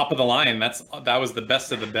top of the line. That was the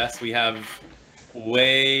best of the best. We have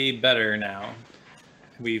way better now.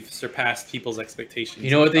 We've surpassed people's expectations. You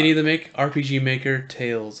know what they need to make? RPG Maker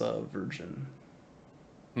Tales of version.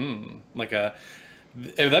 That'd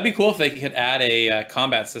be cool if they could add a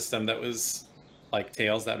combat system that was like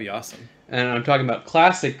Tales. That'd be awesome. And I'm talking about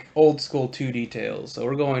classic, old school 2D Tales. So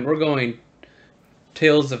we're going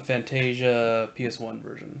Tales of Fantasia PS1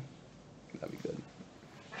 version. That'd be good.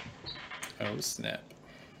 Oh snap!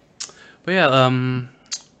 But yeah,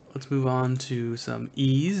 let's move on to some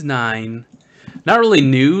Ys 9. Not really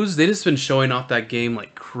news. They just been showing off that game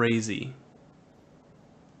like crazy.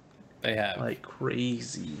 They have like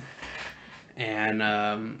crazy, and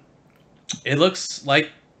it looks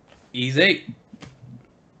like Ys 8.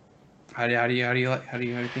 How do you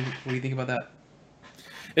think? What do you think about that?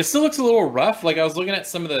 It still looks a little rough. Like I was looking at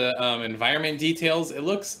some of the environment details. It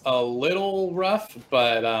looks a little rough,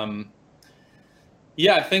 but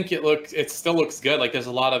yeah, I think it still looks good. Like there's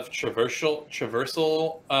a lot of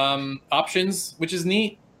traversal options, which is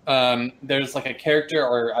neat. There's like a character,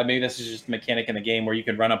 or maybe this is just a mechanic in the game where you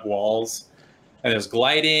can run up walls, and there's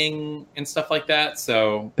gliding and stuff like that.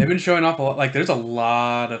 So they've been showing off a lot. Like there's a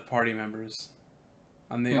lot of party members.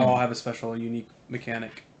 And they all have a special, unique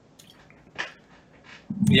mechanic.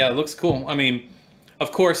 Yeah, it looks cool. I mean,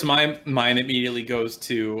 of course, my mind immediately goes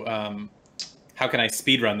to how can I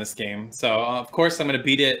speedrun this game? So, of course, I'm going to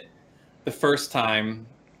beat it the first time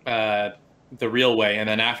the real way. And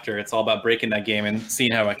then after, it's all about breaking that game and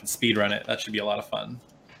seeing how I can speedrun it. That should be a lot of fun.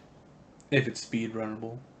 If it's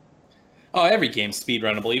speedrunnable. Oh, every game's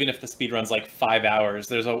speedrunnable. Even if the speedrun's like 5 hours,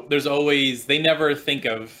 there's always... They never think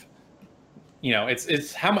of...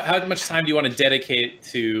 it's how much time do you want to dedicate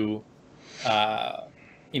to,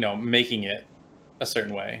 making it a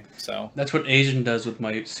certain way. So that's what Asian does with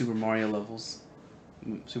my Super Mario levels,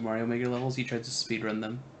 Super Mario Maker levels. He tries to speedrun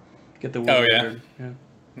them, get the world record. Yeah,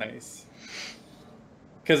 nice.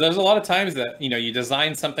 Because there's a lot of times that you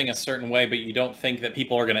design something a certain way, but you don't think that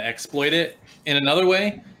people are going to exploit it in another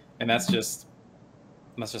way, and that's just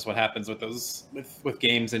what happens with those with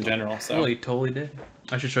games in general. So well, he totally did.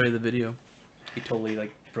 I should show you the video. He totally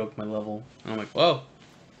broke my level. And I'm like, whoa.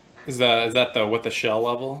 Is that the with the shell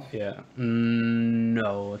level? Yeah.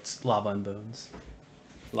 No, it's Lava and Bones.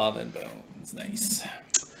 Lava and Bones, nice.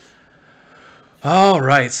 All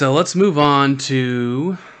right, so let's move on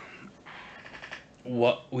to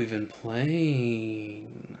what we've been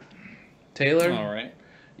playing. Taylor. All right.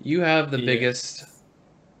 You have the biggest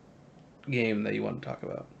game that you want to talk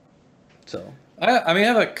about. So. I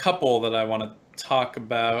have a couple that I want to talk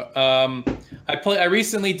about. I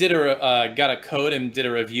recently got a code and did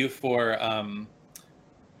a review for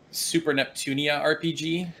Super Neptunia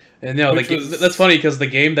RPG. And that's funny because the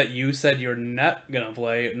game that you said you're not gonna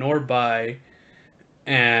play nor buy,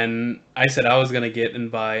 and I said I was gonna get and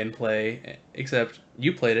buy and play, except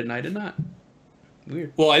you played it and I did not.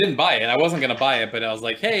 Weird. Well, I didn't buy it. I wasn't gonna buy it, but I was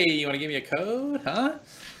like, "Hey, you want to give me a code, huh?"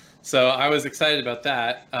 So I was excited about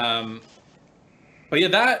that. But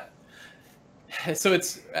yeah, so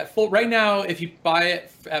it's at full right now. If you buy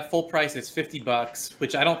it at full price, it's $50,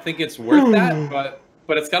 which I don't think it's worth that.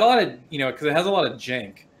 But it's got a lot of, because it has a lot of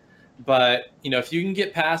jank. But if you can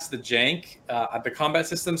get past the jank, the combat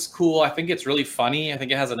system's cool. I think it's really funny. I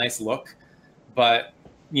think it has a nice look. But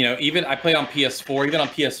even I play on PS4. Even on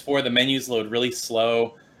PS4, the menus load really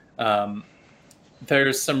slow.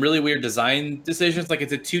 There's some really weird design decisions. Like,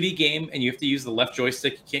 it's a 2D game, and you have to use the left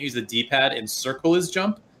joystick. You can't use the D-pad, and circle is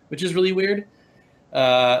jump, which is really weird.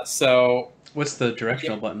 So what's the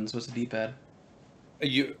directional buttons? What's the D-pad?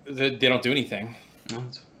 They don't do anything. Oh,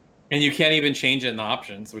 And you can't even change it in the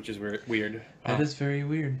options, which is weird. That is very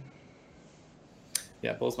weird.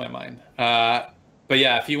 Yeah, it blows my mind. But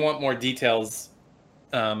yeah, if you want more details,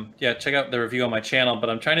 check out the review on my channel.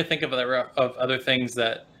 But I'm trying to think of other things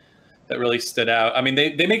that really stood out. I mean,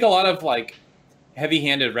 they make a lot of like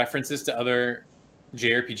heavy-handed references to other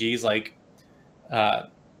JRPGs. Like,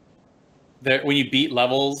 when you beat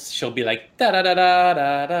levels, she'll be like da da da da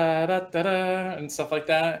da da da da and stuff like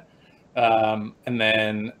that. And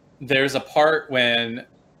then there's a part when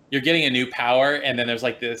you're getting a new power, and then there's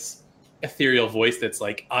like this ethereal voice that's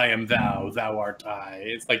like, I am thou, thou art I.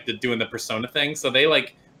 It's like doing the persona thing. So they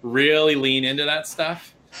like really lean into that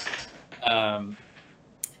stuff.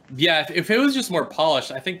 If it was just more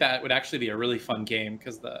polished, I think that would actually be a really fun game,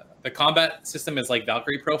 because the combat system is like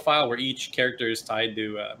Valkyrie Profile, where each character is tied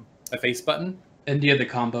to a face button. And do you have the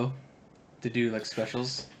combo to do like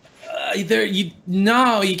specials? You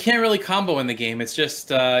can't really combo in the game. It's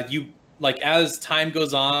just as time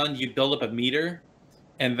goes on, you build up a meter,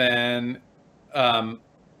 and then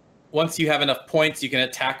once you have enough points, you can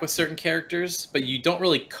attack with certain characters, but you don't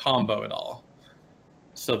really combo at all.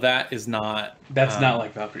 So that is not. That's not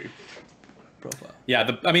like Valkyrie Profile. Yeah,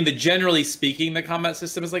 generally speaking, the combat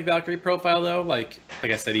system is like Valkyrie Profile, though. Like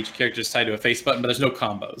I said, each character is tied to a face button, but there's no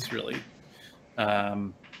combos really.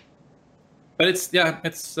 But it's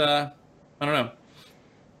I don't know.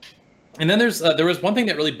 And then there was one thing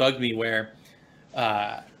that really bugged me, where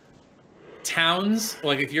towns,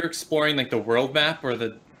 like if you're exploring like the world map or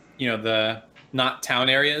the not town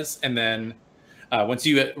areas, and then once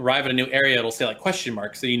you arrive at a new area, it'll say like question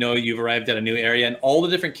mark, so you've arrived at a new area, and all the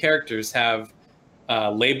different characters have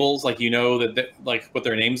labels, like that like what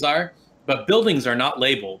their names are, but buildings are not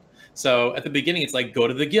labeled. So at the beginning, it's like, go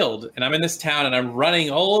to the guild, and I'm in this town, and I'm running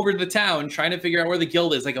all over the town trying to figure out where the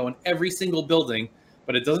guild is. I go in every single building,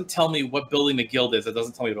 but it doesn't tell me what building the guild is. It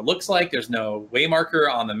doesn't tell me what it looks like. There's no way marker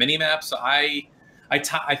on the mini map. So I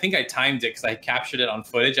think I timed it, because I captured it on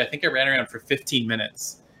footage. I think I ran around for 15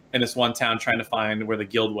 minutes in this one town trying to find where the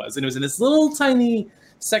guild was, and it was in this little tiny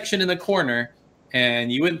section in the corner, and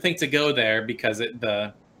you wouldn't think to go there, because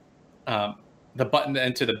the button to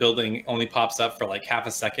enter the building only pops up for like half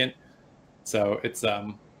a second. So it's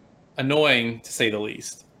annoying, to say the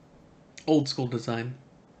least. Old school design.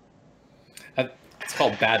 It's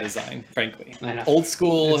called bad design, frankly. Old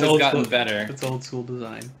school has gotten better. It's old school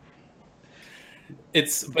design.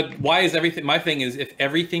 But why is everything? My thing is, if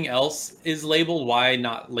everything else is labeled, why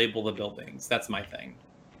not label the buildings? That's my thing.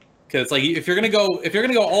 Because like, if you're gonna go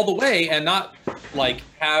all the way and not like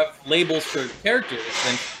have labels for characters,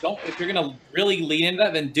 then don't. If you're gonna really lean into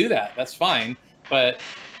that, then do that. That's fine. But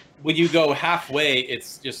when you go halfway,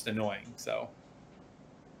 it's just annoying. So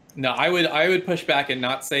no, I would push back and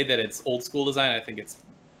not say that it's old school design. I think it's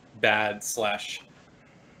bad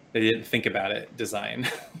 / they didn't think about it design.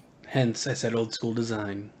 Hence, I said old school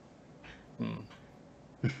design.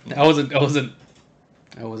 I wasn't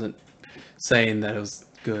saying that it was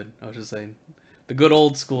good. I was just saying the good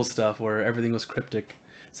old school stuff where everything was cryptic.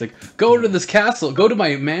 It's like, go to this castle, go to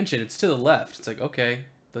my mansion. It's to the left. It's like, okay,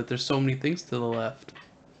 but there's so many things to the left.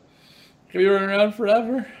 Can we run around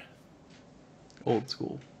forever? Old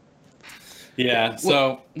school. Yeah.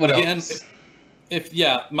 So what again, else?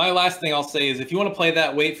 My last thing I'll say is, if you want to play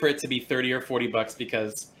that, wait for it to be $30 or $40,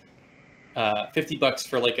 because $50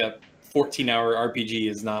 for like a 14-hour RPG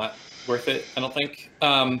is not worth it, I don't think.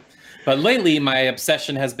 But lately, my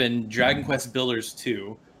obsession has been Dragon Quest Builders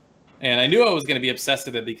 2. And I knew I was going to be obsessed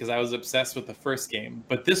with it because I was obsessed with the first game.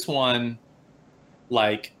 But this one,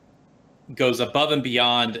 like, goes above and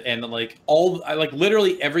beyond, and like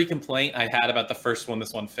literally every complaint I had about the first one,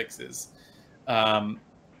 this one fixes.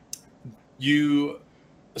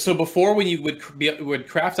 So before, when you would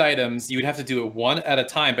craft items, you would have to do it one at a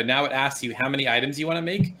time, but now it asks you how many items you want to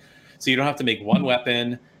make. So you don't have to make one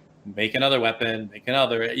weapon, make another weapon, make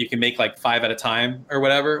another. You can make like 5 at a time or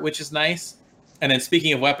whatever, which is nice. And then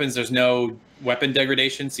speaking of weapons, there's no weapon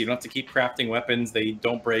degradation, so you don't have to keep crafting weapons. They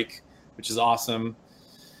don't break, which is awesome.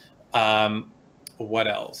 What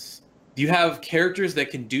else? you have characters that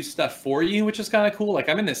can do stuff for you, which is kind of cool. Like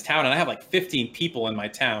I'm in this town and I have like 15 people in my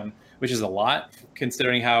town, which is a lot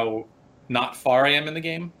considering how not far I am in the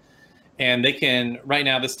game. And they can, right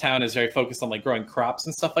now, this town is very focused on like growing crops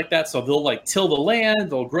and stuff like that. So they'll like till the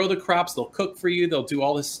land, they'll grow the crops, they'll cook for you, they'll do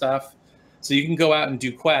all this stuff. So you can go out and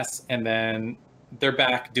do quests, and then they're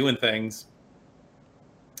back doing things.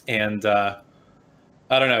 And I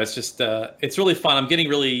don't know, it's just, it's really fun. I'm getting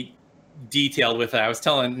really detailed with it. I was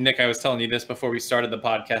telling you this before we started the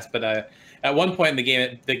podcast, but at one point in the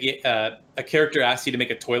game, a character asks you to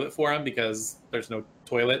make a toilet for him because there's no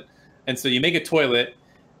toilet. And so you make a toilet,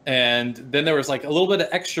 and then there was like a little bit of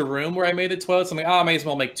extra room where I made the toilets. So I'm like, I may as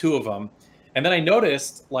well make 2 of them. And then I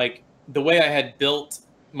noticed like the way I had built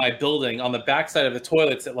my building on the backside of the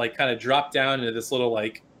toilets, it like kind of dropped down into this little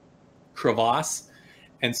like crevasse.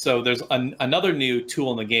 And so there's another new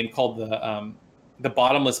tool in the game called the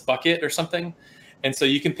bottomless bucket or something. And so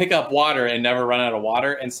you can pick up water and never run out of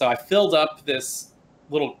water. And so I filled up this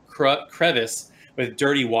little crevice with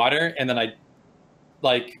dirty water, and then I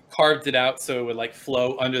like carved it out so it would like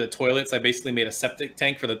flow under the toilets. I basically made a septic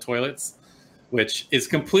tank for the toilets, which is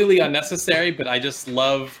completely unnecessary, but I just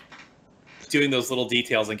love doing those little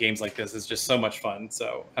details in games like this. It's just so much fun.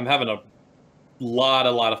 So I'm having a lot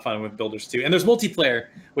of fun with Builders 2. And there's multiplayer,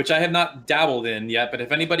 which I have not dabbled in yet, but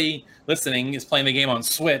if anybody listening is playing the game on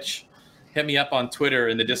Switch, hit me up on Twitter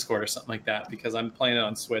in the Discord or something like that, because I'm playing it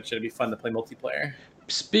on Switch. It'd be fun to play multiplayer.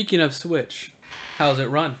 Speaking of Switch, how's it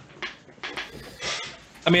run?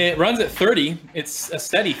 I mean, it runs at 30. It's a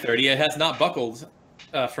steady 30. It has not buckled,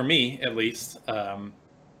 for me at least. I'm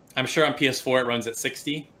sure on PS4 it runs at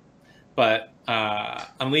 60, but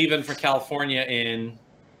I'm leaving for California in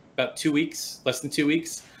about 2 weeks, less than 2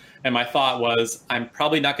 weeks. And my thought was, I'm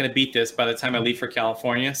probably not going to beat this by the time I leave for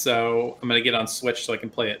California, so I'm going to get on Switch so I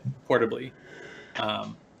can play it portably.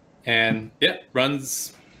 And yeah,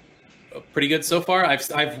 runs pretty good so far.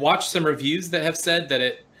 I've watched some reviews that have said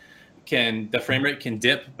that the frame rate can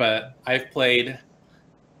dip, but I've played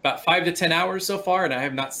about 5 to 10 hours so far, and I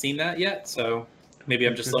have not seen that yet. So maybe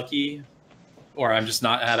I'm just lucky, or I'm just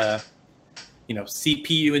not at a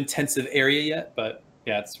CPU intensive area yet. But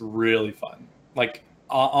yeah, it's really fun. Like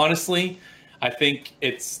honestly, I think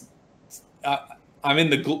it's I'm in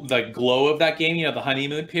the glow of that game. The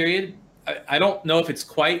honeymoon period. I don't know if it's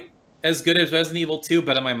quite as good as Resident Evil 2,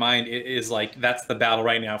 but in my mind, it is like that's the battle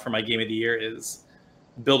right now for my game of the year is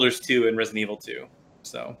Builders 2 and Resident Evil 2.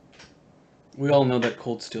 So we all know that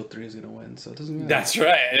Cold Steel 3 is going to win, so it doesn't matter. That's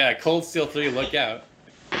right. Yeah, Cold Steel 3, look out.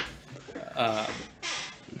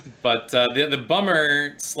 But the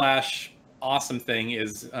bummer / awesome thing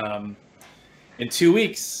is in 2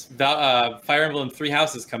 weeks, Fire Emblem 3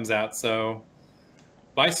 Houses comes out, so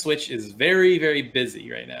my Switch is very, very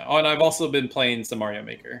busy right now. Oh, and I've also been playing some Mario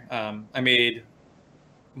Maker. I made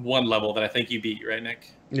one level that I think you beat, right,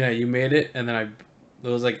 Nick? Yeah, you made it, and then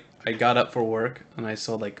I got up for work, and I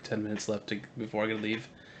saw like 10 minutes left before I could leave.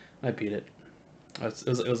 I beat it.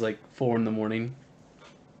 It was like 4 in the morning.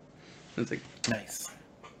 It's like nice.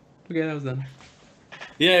 Okay, that was done.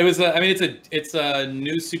 Yeah, it was. It's a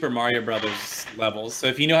new Super Mario Brothers levels. So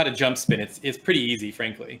if you know how to jump spin, it's pretty easy,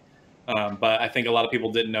 frankly. But I think a lot of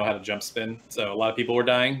people didn't know how to jump spin, so a lot of people were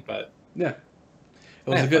dying. But yeah,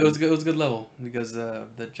 it was a good level because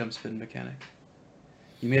of the jump spin mechanic.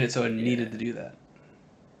 You made it so it needed to do that.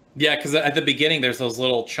 Yeah, because at the beginning there's those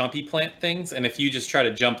little chompy plant things, and if you just try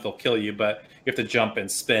to jump, they'll kill you. But you have to jump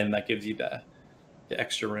and spin. That gives you the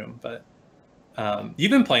extra room. But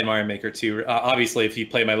you've been playing Mario Maker too. Obviously, if you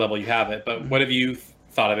play my level, you have it. But what have you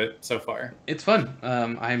thought of it so far? It's fun.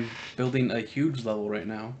 I'm building a huge level right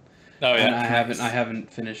now. Oh yeah, and I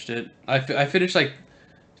haven't finished it. I finished like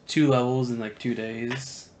 2 levels in like 2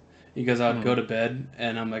 days because I'd go to bed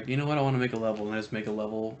and I'm like, you know what, I want to make a level, and I just make a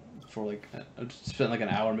level for like I spent like an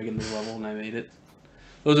hour making this level and I made it.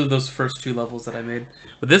 Those are those first 2 levels that I made.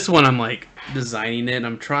 But this one I'm like designing it.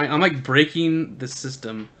 I'm like breaking the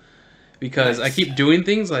system because I keep doing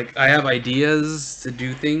things like I have ideas to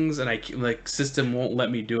do things and like system won't let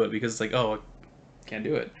me do it because it's like, oh, I can't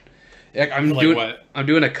do it. I'm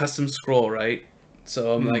doing a custom scroll, right?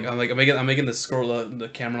 So I'm making the scroll, the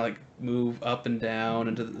camera like move up and down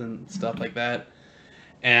and stuff like that.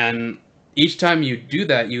 And each time you do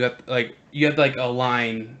that, you have like a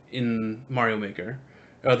line in Mario Maker,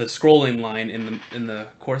 or the scrolling line in the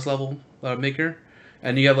course level maker,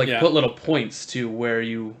 and you have put little points to where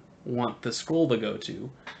you want the scroll to go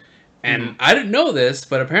to. And I didn't know this,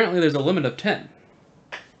 but apparently there's a limit of 10.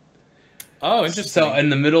 Oh, interesting. So in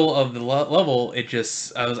the middle of the level, I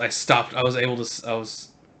stopped.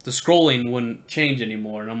 The scrolling wouldn't change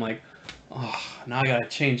anymore, and I'm like, Oh, now I gotta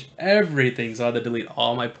change everything, so I had to delete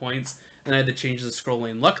all my points, and I had to change the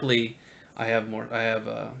scrolling. Luckily, I have more.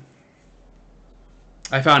 I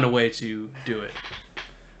found a way to do it,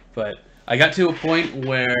 but I got to a point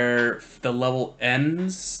where the level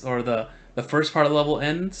ends, or the first part of the level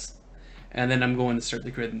ends, and then I'm going to start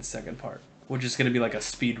the grid in the second part, which is going to be like a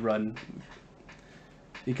speed run,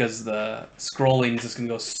 because the scrolling is just going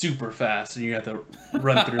to go super fast, and you have to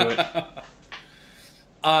run through it.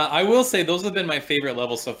 I will say those have been my favorite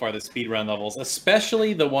levels so far, the speedrun levels,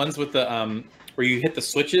 especially the ones with the where you hit the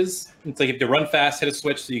switches. It's like if you run fast, hit a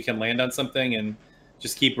switch so you can land on something and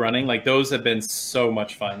just keep running. Like those have been so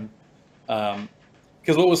much fun.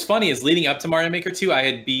 Because what was funny is leading up to Mario Maker 2, I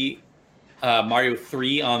had beat Mario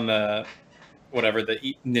 3 on the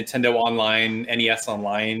Nintendo Online, NES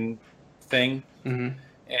Online thing,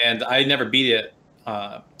 and I never beat it.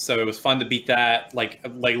 So it was fun to beat that like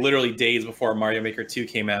literally days before Mario Maker 2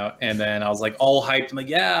 came out, and then I was like all hyped. I'm like,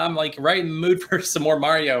 yeah, I'm like right in the mood for some more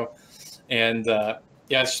Mario, and yeah,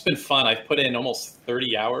 it's just been fun. I've put in almost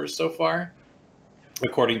 30 hours so far,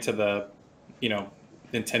 according to the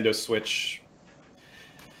Nintendo Switch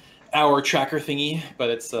hour tracker thingy. But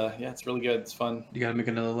it's it's really good. It's fun. You gotta make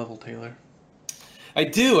another level, Taylor. I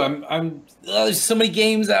do. There's so many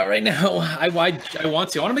games out right now. I want to. I want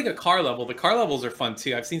to make a car level. The car levels are fun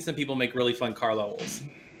too. I've seen some people make really fun car levels.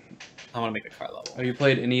 I want to make a car level. Have you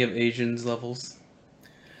played any of Asian's levels?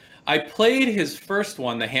 I played his first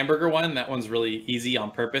one, the hamburger one. That one's really easy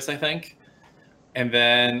on purpose, I think. And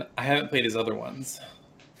then I haven't played his other ones.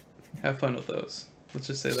 Have fun with those. Let's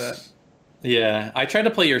just say that. Yeah, I tried to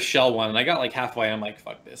play your shell one, and I got like halfway. I'm like,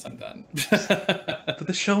 fuck this, I'm done. But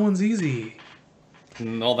the shell one's easy.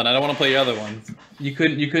 No, then I don't want to play your other ones. You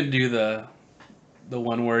couldn't do the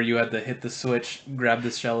one where you had to hit the switch, grab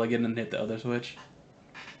the shell again, and hit the other switch.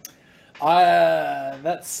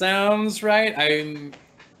 That sounds right.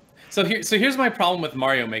 So here's my problem with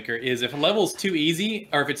Mario Maker is if a level's too easy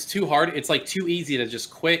or if it's too hard, it's like too easy to just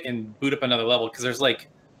quit and boot up another level because there's like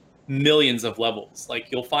millions of levels. Like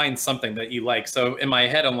you'll find something that you like. So in my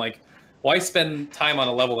head, I'm like, why spend time on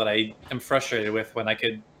a level that I am frustrated with when I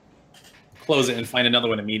could close it and find another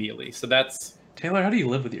one immediately? So that's Taylor. How do you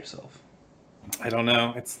live with yourself? I don't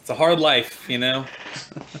know. It's a hard life, you know.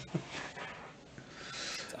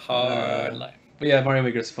 It's a hard life. But yeah, Mario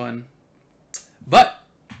Maker's fun. But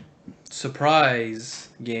surprise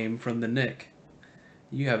game from the Nick.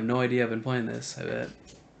 You have no idea I've been playing this, I bet.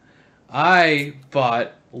 I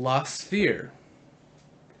bought Lost Sphere.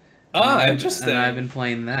 Interesting. And I've been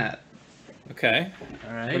playing that. Okay.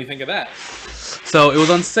 All right. What do you think of that? So it was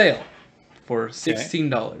on sale for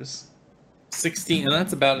 $16. 16, and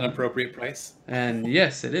that's about an appropriate price. And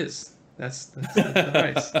yes, it is. That's the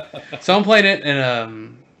price. So I'm playing it,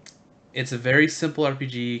 and it's a very simple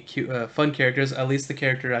RPG, cute, fun characters. At least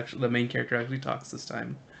the main character actually talks this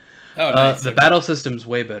time. Oh, nice. The battle system's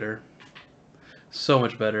way better, so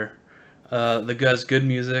much better. The has good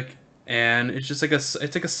music, and it's just like a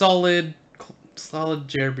solid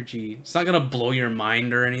JRPG. It's not gonna blow your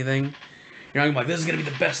mind or anything. You're not gonna be like, this is gonna be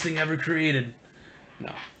the best thing ever created.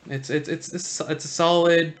 No, it's a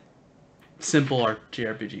solid, simple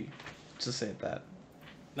JRPG. Just say it that.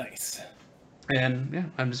 Nice. And yeah,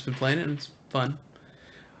 I've just been playing it, and it's fun.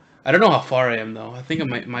 I don't know how far I am though. I think I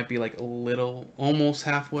might be like a little, almost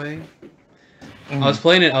halfway. I was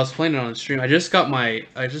playing it on stream. I just got my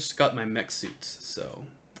mech suits, so.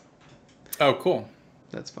 Oh, cool.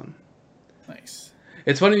 That's fun. Nice.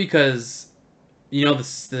 It's funny because,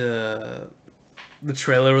 the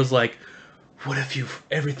trailer was like, what if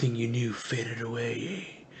everything you knew faded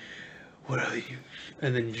away? What are you?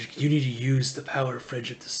 And then you need to use the power of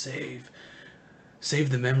friendship to save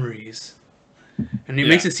the memories. And it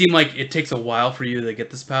makes it seem like it takes a while for you to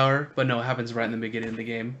get this power, but no, it happens right in the beginning of the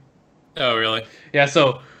game. Oh, really? Yeah,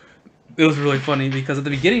 so it was really funny because at the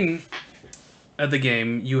beginning of the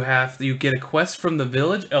game, you get a quest from the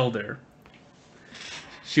village elder.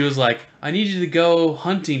 She was like, I need you to go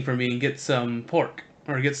hunting for me and get some pork,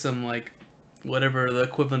 or get some, like, whatever the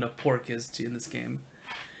equivalent of pork is in this game.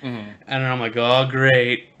 And I'm like, oh,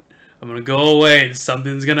 great. I'm going to go away and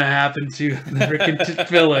something's going to happen to the freaking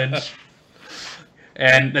village.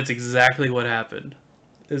 And that's exactly what happened.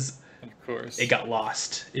 Of course. It got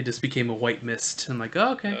lost. It just became a white mist. I'm like,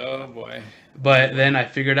 oh, okay. Oh, boy. But then I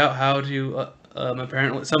figured out how to,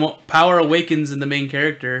 apparently, some power awakens in the main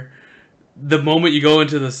character the moment you go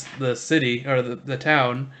into the city, or the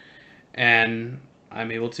town, and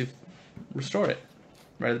I'm able to restore it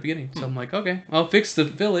right at the beginning. So I'm like, okay, I'll fix the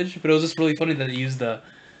village. But it was just really funny that it used the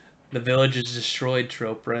village is destroyed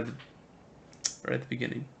trope right at the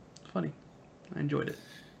beginning. Funny. I enjoyed it.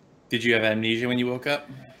 Did you have amnesia when you woke up?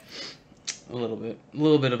 A little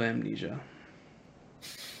bit of amnesia.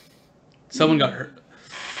 Someone got hurt.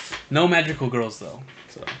 No magical girls though,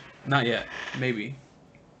 so not yet. Maybe.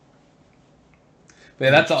 But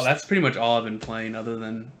yeah, that's all. That's pretty much all I've been playing, other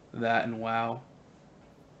than that and WoW.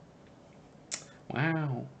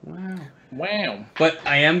 Wow. But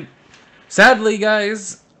I am, sadly,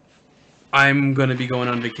 guys, I'm gonna be going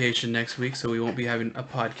on vacation next week, so we won't be having a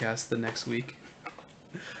podcast the next week.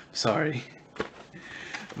 Sorry,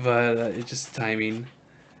 but it's just timing.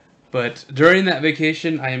 But during that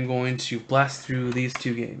vacation, I am going to blast through these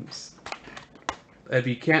 2 games.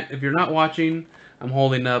 If you're not watching, I'm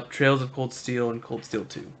holding up Trails of Cold Steel and Cold Steel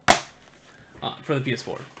 2 for the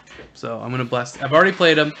PS4. So I'm gonna blast. I've already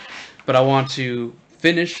played them, but I want to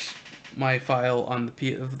finish my file on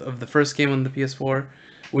the of the first game on the PS4,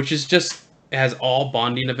 which is just, it has all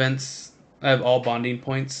bonding events. I have all bonding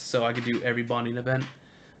points, so I could do every bonding event.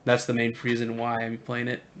 That's the main reason why I'm playing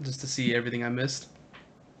it, just to see everything I missed.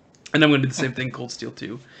 And I'm going to do the same thing Cold Steel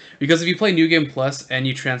 2. Because if you play New Game Plus and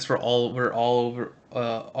you transfer all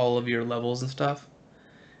of your levels and stuff,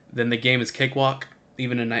 then the game is cakewalk,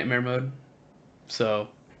 even in Nightmare mode. So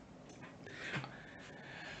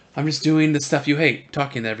I'm just doing the stuff you hate,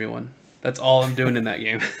 talking to everyone. That's all I'm doing in that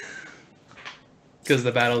game. Because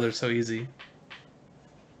the battles are so easy.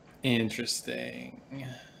 Interesting.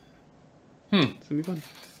 It's gonna be fun.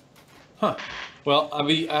 Huh. Well,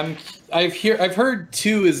 I've heard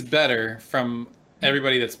 2 is better from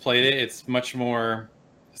everybody that's played it. It's much more.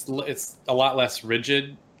 It's a lot less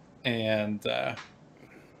rigid, and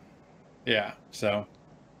yeah. So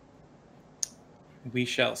we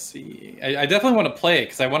shall see. I definitely want to play it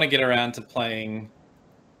because I want to get around to playing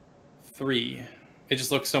 3. It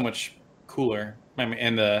just looks so much cooler. I mean,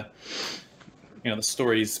 and the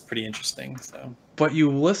story's pretty interesting. So. But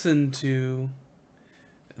you listened to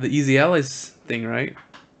the Easy Allies thing, right?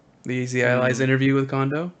 The Easy Allies interview with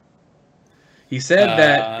Kondo. He said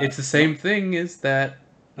that it's the same thing as that.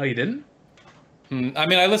 Oh, you didn't? I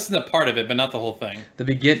mean, I listened to part of it, but not the whole thing. The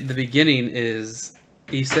beginning is,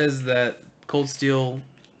 he says that Cold Steel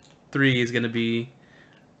 3 is going to be,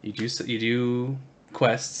 you do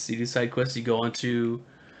quests, you do side quests, you go on to,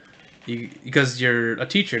 because you're a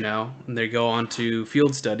teacher now, and they go on to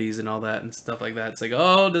field studies and all that and stuff like that. It's like,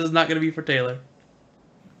 oh, this is not going to be for Taylor.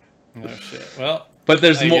 Oh shit! Well, but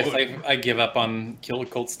there's more. I give up on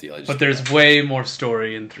Cold Steel. But there's way more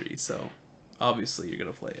story in 3, so obviously you're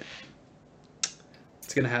gonna play it.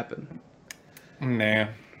 It's gonna happen. Nah,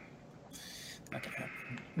 not gonna happen.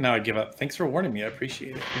 No, I give up. Thanks for warning me. I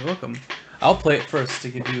appreciate it. You're welcome. I'll play it first to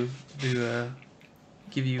give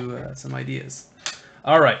you some ideas.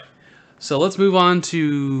 All right. So let's move on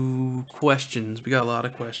to questions. We got a lot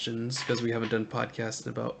of questions because we haven't done podcasts in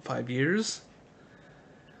about 5 years.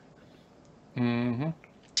 From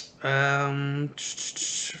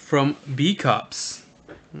B Cops,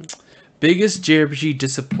 biggest JRPG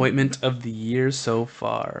disappointment of the year so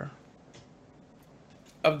far.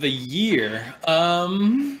 Of the year,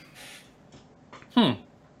 I'm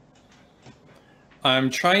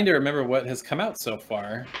trying to remember what has come out so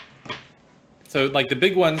far. So, like, the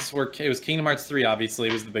big ones were, it was Kingdom Hearts 3,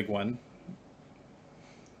 obviously, was the big one.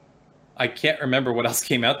 I can't remember what else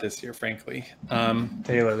came out this year, frankly.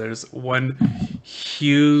 Taylor, there's one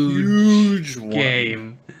huge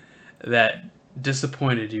game that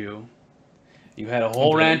disappointed you. You had a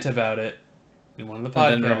whole rant about it in one of the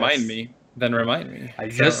podcasts. Then remind me.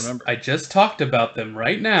 I just talked about them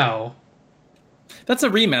right now. That's a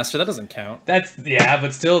remaster. That doesn't count. But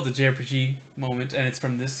still the JRPG moment, and it's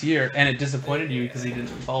from this year, and it disappointed you because you didn't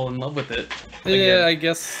fall in love with it. Yeah, I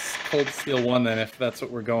guess Cold Steel 1 then, if that's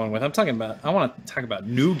what we're going with. I want to talk about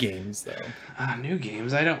new games though. New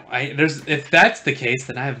games. If that's the case,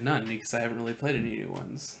 then I have none because I haven't really played any new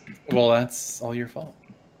ones. Well, that's all your fault.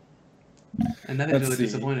 And nothing really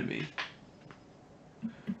disappointed me.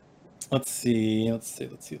 Let's see.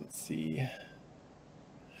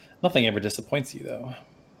 Nothing ever disappoints you, though.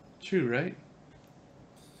 True, right?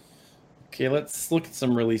 Okay, let's look at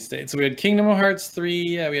some release dates. So we had Kingdom Hearts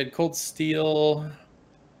 3. We had Cold Steel.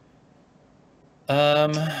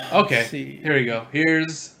 Okay, here we go.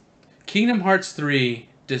 Here's Kingdom Hearts 3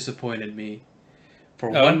 disappointed me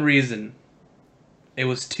for one reason. It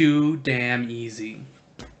was too damn easy.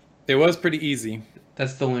 It was pretty easy.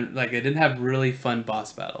 That's the only, it didn't have really fun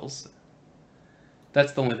boss battles.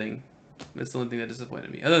 That's the only thing. That's the only thing that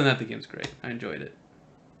disappointed me. Other than that, the game's great. I enjoyed it.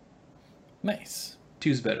 Nice.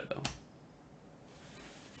 2's better, though.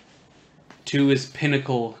 2 is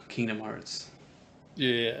pinnacle Kingdom Hearts.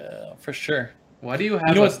 Yeah, for sure. Why do you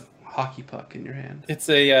have a hockey puck in your hand? It's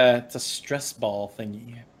a stress ball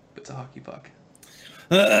thingy. It's a hockey puck.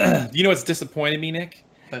 You know what's disappointed me, Nick?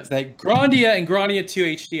 It's that Grandia and Grandia 2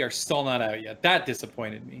 HD are still not out yet. That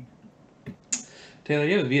disappointed me. Taylor,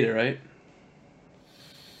 you have a Vita, right?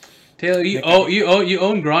 Taylor, you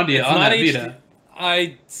own Grandia on that Vita.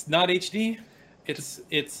 It's not HD.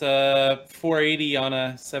 It's 480 on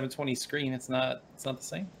a 720 screen. It's not the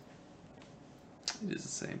same. It is the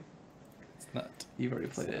same. It's not. You've already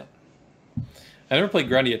played it. I never played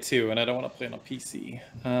Grandia 2, and I don't want to play it on PC.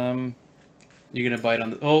 You're gonna buy it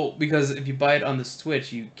on the because if you buy it on the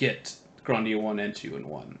Switch, you get Grandia 1 and 2 in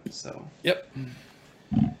 1. So. Yep.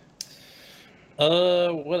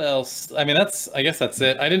 What else? I mean, I guess that's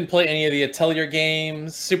it. I didn't play any of the Atelier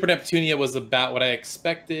games. Super Neptunia was about what I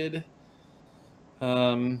expected.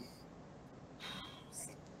 I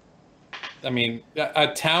mean,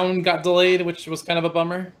 a town got delayed, which was kind of a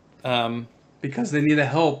bummer. Because they need a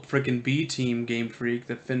help, freaking B Team Game Freak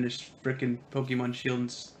that finished freaking Pokemon Shield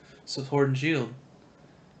and Sword and Shield.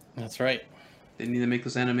 That's right. They need to make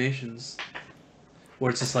those animations,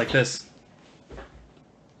 where it's just like this.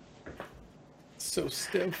 So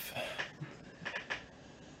stiff.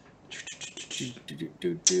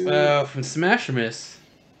 From Smash or Miss.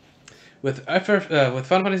 With Final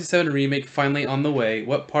Fantasy VII Remake finally on the way,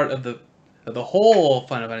 what part of the whole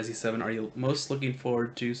Final Fantasy VII are you most looking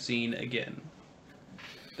forward to seeing again?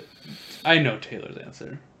 I know Taylor's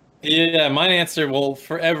answer. Yeah, my answer will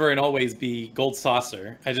forever and always be Gold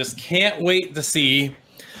Saucer. I just can't wait to see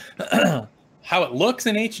how it looks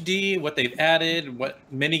in HD, what they've added, what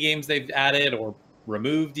mini games they've added or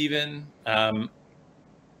removed even. I'm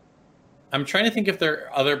trying to think if there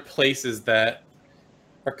are other places that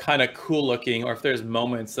are kind of cool looking, or if there's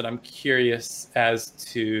moments that I'm curious as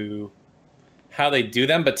to how they do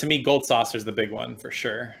them. But to me, Gold Saucer is the big one for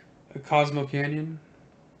sure. Cosmo Canyon?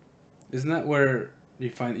 Isn't that where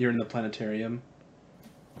you're in the planetarium?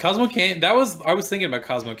 Cosmo Canyon. I was thinking about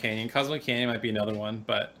Cosmo Canyon. Cosmo Canyon might be another one,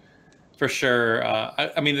 but for sure.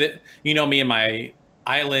 I mean, you know me and my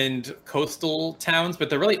island coastal towns, but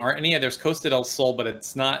there really aren't any. There's Costa del Sol, but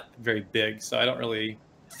it's not very big, so I don't really.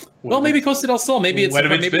 Well, maybe Costa del Sol. Maybe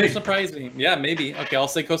it'll surprise me. Yeah, maybe. Okay, I'll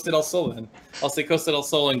say Costa del Sol then. I'll say Costa del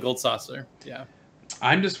Sol and Gold Saucer. Yeah.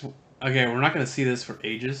 Okay, we're not going to see this for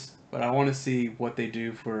ages, but I want to see what they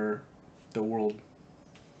do for the world.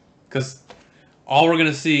 Because all we're going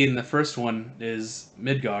to see in the first one is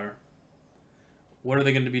Midgar. What are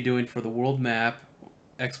they going to be doing for the world map,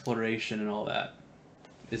 exploration, and all that?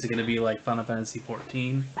 Is it going to be like Final Fantasy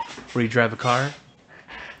XIV, where you drive a car?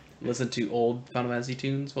 Listen to old Final Fantasy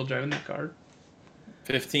tunes while driving that car?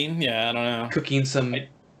 15? Yeah, I don't know. Cooking some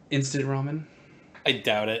instant ramen? I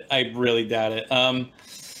doubt it. I really doubt it.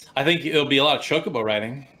 I think it'll be a lot of Chocobo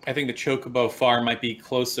riding. I think the Chocobo farm might be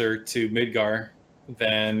closer to Midgar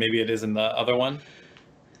than maybe it is in the other one.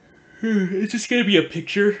 It's just going to be a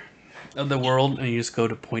picture of the world, and you just go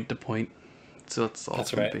to point. So that's all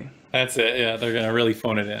it's going to be. That's it. Yeah, they're going to really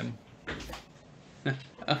phone it in.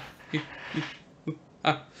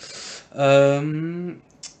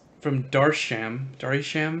 From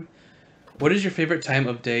Darisham, what is your favorite time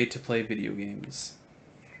of day to play video games?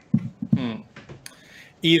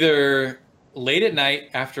 Either late at night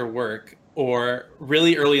after work or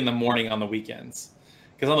really early in the morning on the weekends.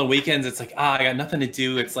 Because on the weekends, it's like, I got nothing to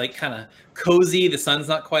do. It's like kind of cozy. The sun's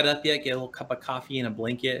not quite up yet. Get a little cup of coffee and a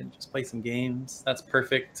blanket and just play some games. That's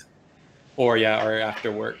perfect. Or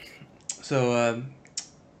after work. So,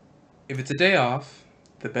 if it's a day off,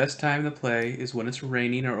 the best time to play is when it's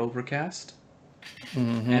raining or overcast.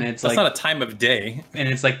 Mm-hmm. And that's not a time of day. And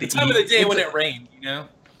it's like the time of the day when it rained, you know?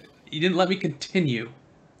 You didn't let me continue.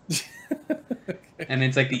 Okay. And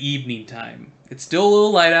it's like the evening time. It's still a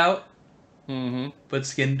little light out, but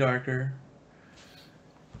skin darker.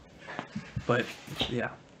 But, yeah.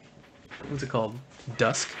 What's it called?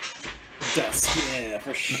 Dusk? Dusk, yeah,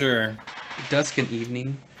 for sure. Dusk and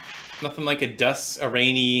evening. Nothing like a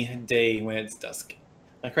rainy day when it's dusk.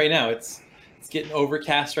 Like right now, it's getting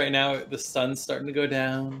overcast right now. The sun's starting to go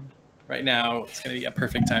down. Right now, it's going to be a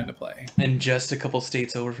perfect time to play. And just a couple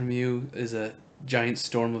states over from you is a giant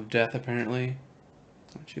storm of death, apparently.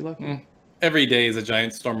 Aren't you lucky? Every day is a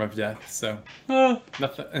giant storm of death, so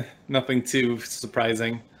nothing too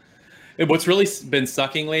surprising. And what's really been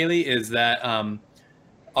sucking lately is that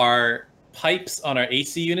our pipes on our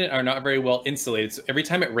AC unit are not very well insulated. So every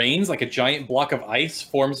time it rains, like a giant block of ice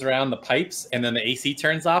forms around the pipes, and then the AC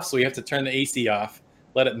turns off. So we have to turn the AC off,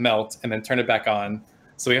 let it melt, and then turn it back on.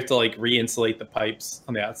 So we have to like re-insulate the pipes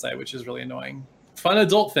on the outside, which is really annoying. Fun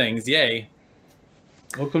adult things, yay.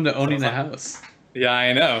 Welcome to owning a house. Yeah,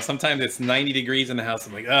 I know. Sometimes it's 90 degrees in the house.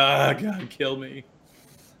 I'm like, oh, God, kill me.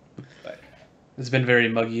 But It's been very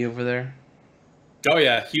muggy over there. Oh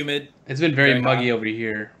yeah, humid. It's been very muggy hot. over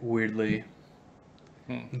here, weirdly.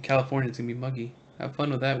 In California, it's going to be muggy. Have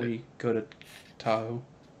fun with that when you go to Tahoe.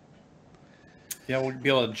 Yeah, we'll be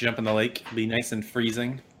able to jump in the lake. It'll be nice and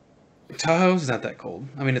freezing. Tahoe's not that cold.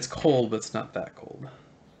 I mean, it's cold, but it's not that cold.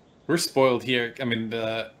 We're spoiled here. I mean,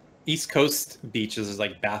 the East Coast beaches is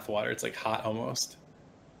like bathwater. It's like hot almost.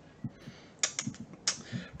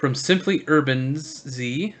 From Simply Urban's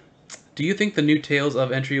Z, do you think the new Tales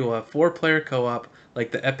of Entry will have 4-player co-op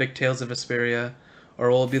like the epic Tales of Vesperia, or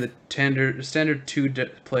will it be the standard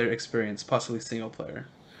 2-player experience, possibly single player?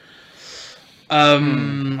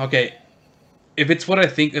 Okay. If it's what I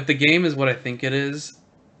think, if the game is what I think it is,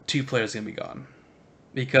 2 players gonna be gone.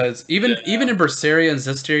 Because even in Berseria and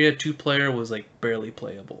Zestiria, 2-player was like barely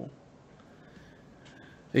playable.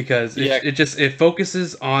 Because it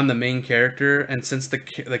focuses on the main character, and since the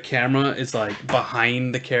camera is like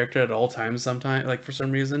behind the character at all times, sometimes like for some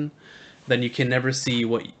reason, then you can never see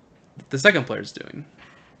what the second player is doing.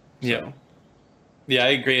 So. Yeah, I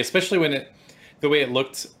agree. Especially when the way it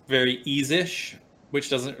looked very ease-ish, which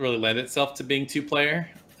doesn't really lend itself to being 2-player.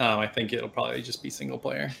 I think it'll probably just be single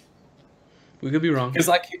player. We could be wrong. Because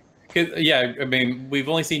yeah, I mean, we've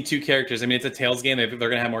only seen 2 characters. I mean, it's a Tales game. They're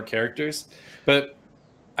going to have more characters, but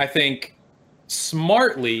I think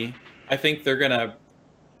smartly, I think they're going to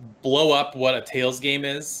blow up what a Tales game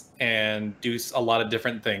is and do a lot of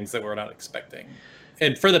different things that we're not expecting,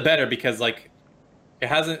 and for the better, because like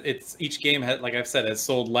each game has, like I've said, has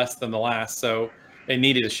sold less than the last, so it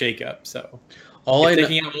needed a shakeup. So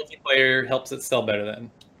taking out multiplayer helps it sell better then.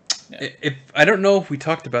 Yeah. If I don't know if we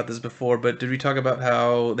talked about this before, but did we talk about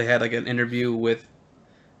how they had like an interview with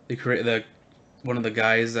the one of the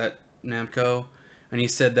guys at Namco, and he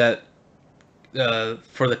said that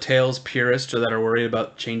for the Tales purists that are worried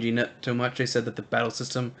about changing it too much, they said that the battle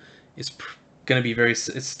system is going to be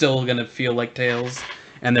it's still going to feel like Tales,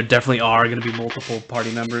 and there definitely are going to be multiple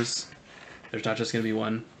party members. There's not just going to be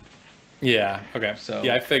one. Yeah. Okay. So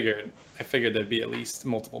yeah, I figured there'd be at least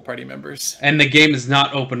multiple party members. And the game is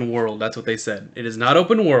not open world. That's what they said. It is not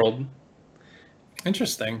open world.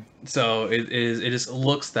 Interesting. So it just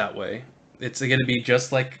looks that way. It's going to be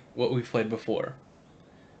just like what we've played before,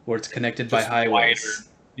 where it's connected by highways. Wider.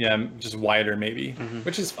 Yeah, just wider maybe,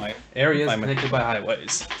 which is fine. Areas connected by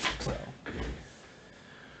highways. So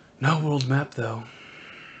no world map though.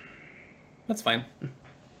 That's fine.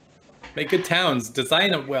 Make good towns.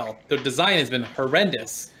 Design it well. The design has been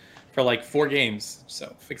horrendous for like 4 games,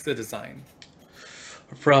 so fix the design.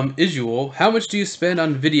 From Isual, how much do you spend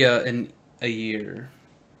on Vidya in a year?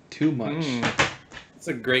 Too much. That's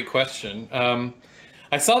a great question.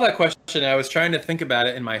 I saw that question and I was trying to think about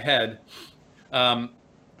it in my head.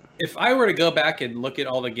 If I were to go back and look at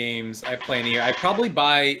all the games I play in a year, I'd probably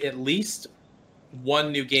buy at least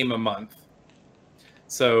 1 new game a month.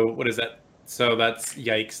 So what is that? So that's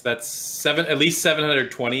yikes. That's at least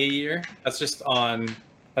 720 a year. That's just on.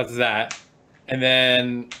 That's that. And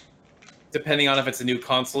then depending on if it's a new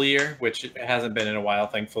console year, which it hasn't been in a while,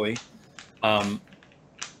 thankfully. And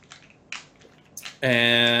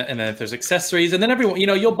then if there's accessories, and then everyone,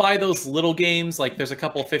 you'll buy those little games. Like there's a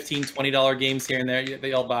couple $15, $20 games here and there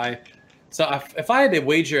they all buy. So if I had to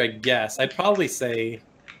wager a guess, I'd probably say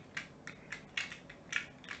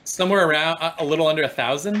somewhere around a little under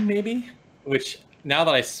 1,000 maybe, which now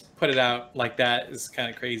that I put it out like that is kind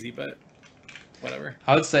of crazy, but whatever.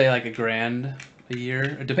 I would say like $1,000 a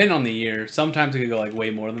year, depending on the year. Sometimes it could go like way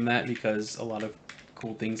more than that because a lot of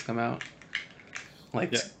cool things come out.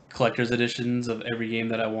 Like collector's editions of every game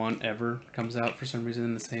that I want ever comes out for some reason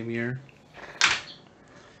in the same year.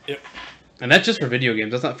 Yep. And that's just for video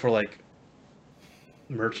games. That's not for like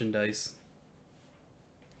merchandise.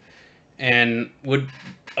 And would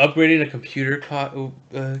upgrading a computer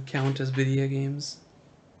count as video games?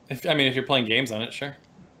 If you're playing games on it, sure.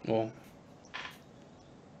 Well,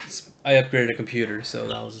 I upgraded a computer, so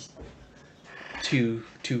that was two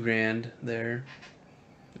grand there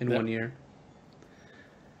in 1 year.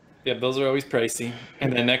 Yeah, those are always pricey.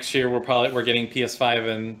 And then next year we're getting PS5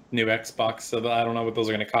 and new Xbox, so I don't know what those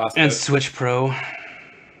are going to cost. And Switch Pro.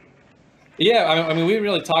 Yeah, I mean we didn't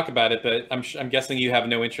really talk about it, but I'm guessing you have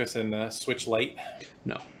no interest in the Switch Lite.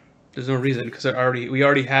 No, there's no reason because we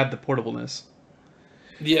already have the portableness.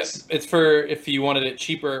 Yes, it's for if you wanted it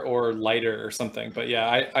cheaper or lighter or something. But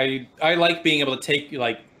yeah, I like being able to take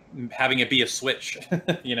having it be a Switch.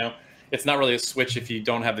 It's not really a Switch if you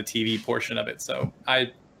don't have the TV portion of it. So I'll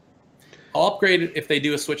upgrade it if they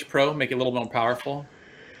do a Switch Pro, make it a little more powerful.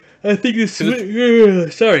 I think the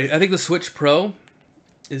Switch Pro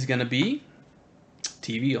is gonna be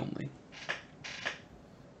TV only.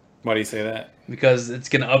 Why do you say that? Because it's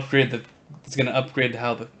gonna upgrade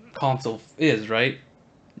how the console is, right?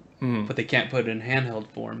 Hmm. But they can't put it in handheld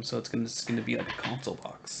form, so it's gonna be like a console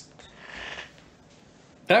box.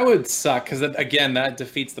 That would suck because again, that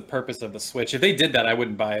defeats the purpose of the Switch. If they did that, I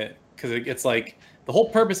wouldn't buy it because it's like the whole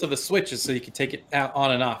purpose of the Switch is so you can take it out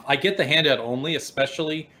on and off. I get the handheld only,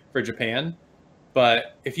 especially for Japan,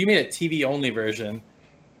 but if you made a TV only version,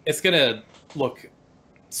 it's gonna look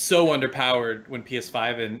so underpowered when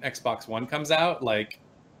PS5 and Xbox One comes out. Like,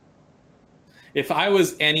 if I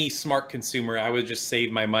was any smart consumer, I would just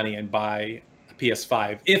save my money and buy a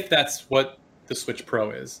PS5 if that's what the Switch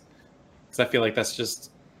Pro is. Because I feel like that's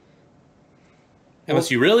just, unless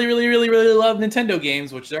you really, really, really, really love Nintendo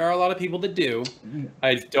games, which there are a lot of people that do,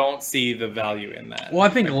 I don't see the value in that. Well, I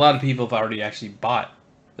think a lot of people have already actually bought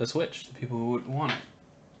the Switch. The people who would want it.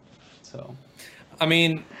 So, I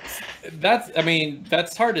mean,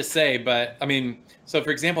 that's hard to say, but I mean, so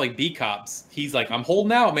for example, like B-Cops, he's like, I'm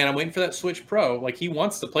holding out, man. I'm waiting for that Switch Pro. Like, he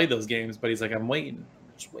wants to play those games, but he's like, I'm waiting.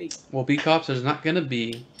 Just wait. well, B-Cops, there's not gonna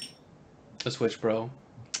be a Switch Pro. I'm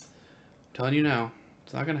telling you now,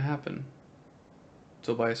 it's not gonna happen.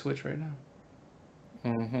 So buy a Switch right now.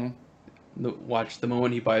 Mm-hmm. Watch the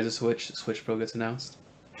moment he buys a Switch, the Switch Pro gets announced.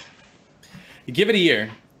 You give it a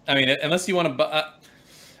year. I mean, unless you want to.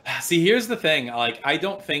 See, here's the thing. Like, I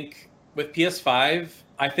don't think with PS5,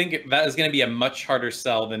 I think that is going to be a much harder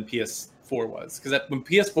sell than PS4 was. Because when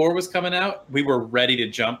PS4 was coming out, we were ready to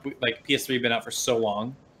jump. Like, PS3 had been out for so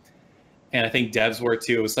long. And I think devs were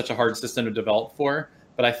too. It was such a hard system to develop for.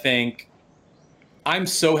 But I think I'm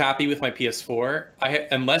so happy with my PS4.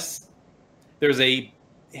 Unless there's a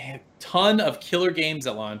ton of killer games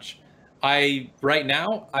at launch, right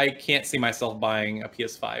now I can't see myself buying a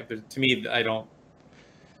PS5. To me, I don't.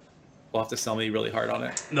 Will have to sell me really hard on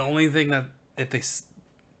it. The only thing that if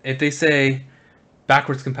they say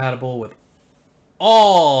backwards compatible with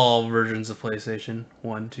all versions of PlayStation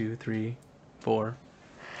 1, 2, 3, 4,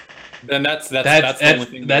 then that's the only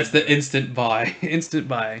thing. That's the instant buy, instant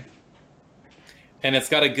buy. And it's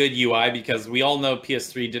got a good UI because we all know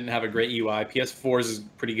PS3 didn't have a great UI. PS4's is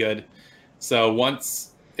pretty good. So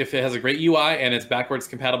if it has a great UI and it's backwards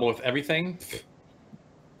compatible with everything,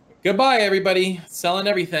 goodbye everybody, selling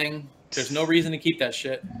everything. There's no reason to keep that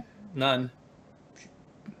shit. None.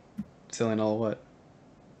 Selling all what?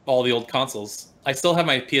 All the old consoles. I still have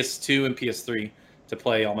my PS2 and PS3 to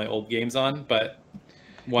play all my old games on, but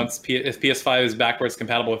if PS5 is backwards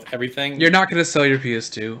compatible with everything, You're not going to sell your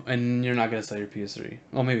PS2, and you're not going to sell your PS3.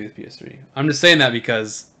 Well, maybe the PS3. I'm just saying that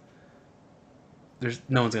because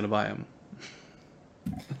no one's going to buy them.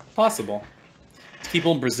 possible.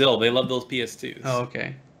 People in Brazil, they love those PS2s. Oh,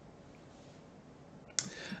 okay.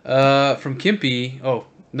 From Kimpy. Oh,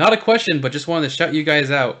 not a question, but just wanted to shout you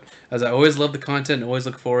guys out, as I always love the content and always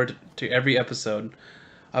look forward to every episode.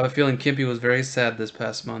 I have a feeling Kimpy was very sad this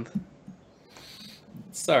past month.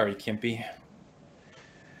 Sorry, Kimpy.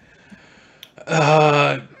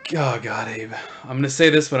 Oh God, Abe. I'm gonna say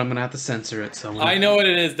this, but I'm gonna have to censor it. So I know what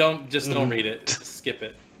it is. Don't read it. Just skip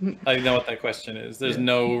it. I know what that question is. There's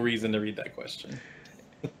no reason to read that question.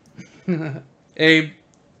 Abe,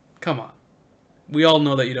 come on. We all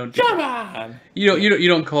know that you don't. Come on. You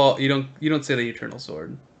don't say the Eternal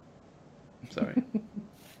Sword. Sorry.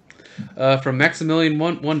 From Maximilian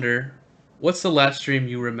Wonder, what's the last stream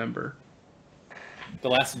you remember? The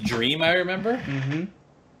last dream I remember? Mm-hmm.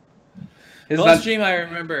 The last dream I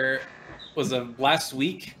remember was last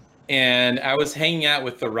week, and I was hanging out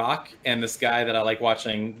with The Rock and this guy that I like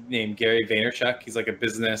watching named Gary Vaynerchuk. He's like a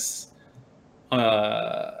business,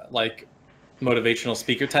 like motivational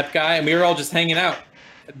speaker type guy, and we were all just hanging out.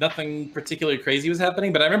 Nothing particularly crazy was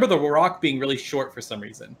happening, but I remember The Rock being really short for some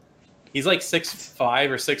reason. He's like 6'5"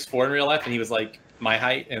 or 6'4" in real life, and he was like my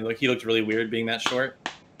height, and he looked really weird being that short.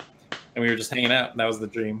 And we were just hanging out, and that was the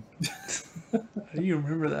dream. How do you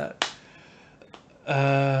remember that?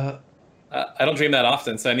 I don't dream that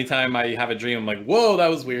often, so anytime I have a dream, I'm like, whoa, that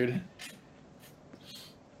was weird.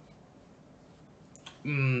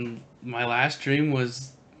 My last dream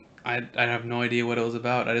was... I have no idea what it was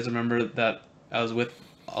about. I just remember that I was with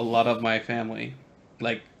a lot of my family.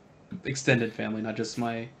 Like, extended family, not just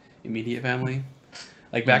my immediate family.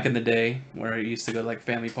 Like, back in the day, where I used to go to, like,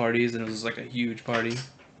 family parties, and it was, like, a huge party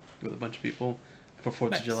with a bunch of people for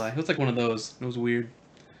 4th of July. It was like one of those. It was weird.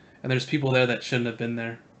 And there's people there that shouldn't have been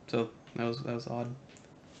there. So that was odd.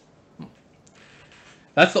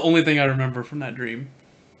 That's the only thing I remember from that dream.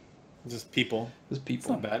 Just people. Just people. It's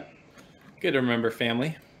not bad. Good to remember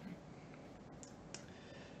family.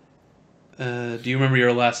 Do you remember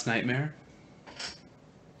your last nightmare?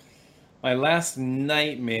 My last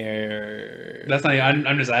nightmare. That's not.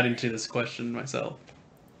 I'm just adding to this question myself.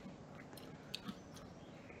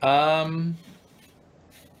 Like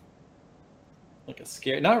a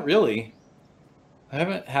scare? Not really. I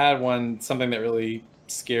haven't had something that really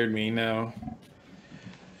scared me. No.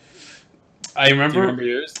 I remember. Do you remember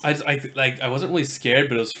yours? I wasn't really scared,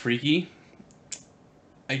 but it was freaky.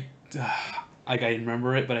 I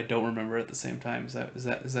remember it, but I don't remember it at the same time. Is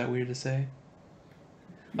that weird to say?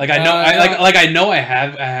 Like I know, I know I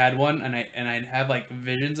had one, and I have like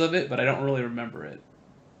visions of it, but I don't really remember it.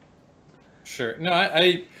 Sure. No,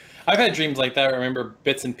 I've had dreams like that. I remember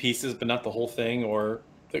bits and pieces, but not the whole thing or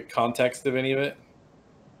the context of any of it.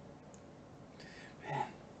 Man.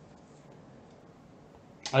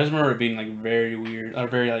 I just remember it being like very weird, or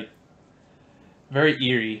very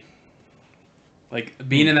eerie. Like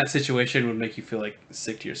being in that situation would make you feel like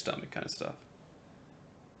sick to your stomach, kind of stuff.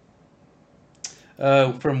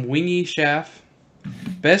 From Wingy Shaft,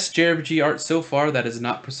 best JRPG art so far that is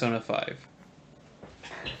not Persona 5.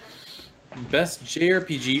 Best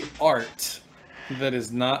JRPG art that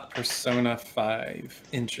is not Persona 5.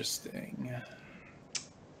 Interesting.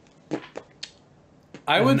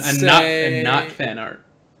 I would say not fan art.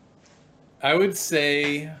 I would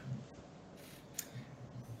say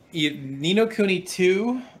Ni no Kuni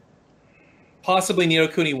 2, possibly Ni no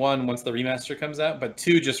Kuni 1 once the remaster comes out, but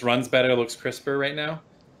 2 just runs better, looks crisper right now.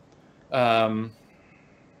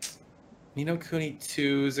 Ni no Kuni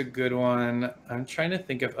 2 is a good one. I'm trying to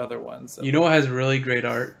think of other ones. You know what has really great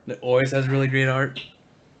art? That always has really great art?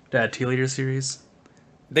 That T-Leader series.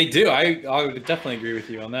 They do. I would definitely agree with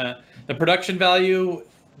you on that. The production value,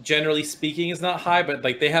 generally speaking, is not high, but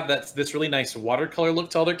like they have this really nice watercolor look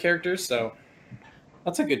to all their characters, so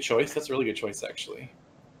that's a good choice. That's a really good choice, actually.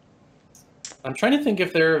 I'm trying to think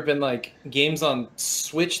if there have been like games on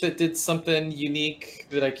Switch that did something unique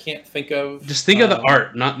that I can't think of. Just think of the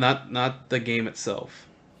art, not the game itself.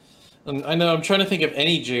 I know. I'm trying to think of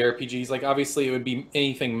any JRPGs. Like obviously, it would be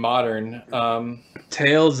anything modern.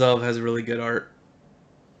 Tales of has really good art.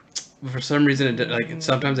 For some reason,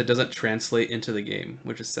 sometimes it doesn't translate into the game,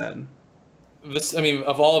 which is sad. I mean,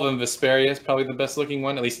 of all of them, Vesperia is probably the best looking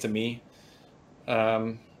one, at least to me.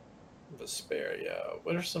 Vesperia.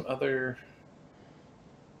 What are some other?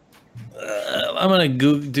 I'm gonna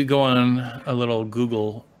go on a little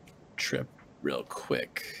Google trip real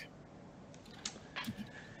quick.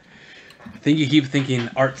 I think you keep thinking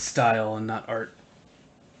art style and not art.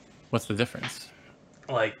 What's the difference?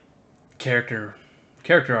 Like character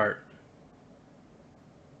art.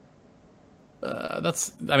 But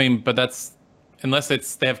that's unless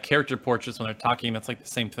they have character portraits when they're talking. That's like the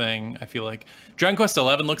same thing. I feel like Dragon Quest XI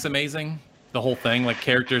looks amazing. The whole thing, like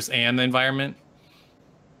characters and the environment.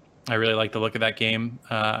 I really like the look of that game.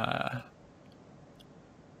 I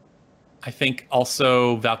think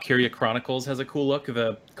also Valkyria Chronicles has a cool look.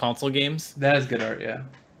 The console games. That is good art, yeah.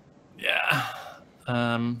 Yeah.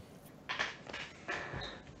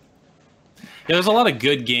 There's a lot of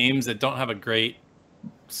good games that don't have a great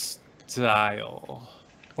style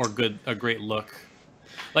or a great look.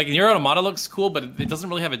 Like Nier Automata looks cool, but it doesn't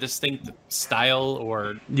really have a distinct style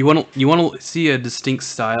or. You want to see a distinct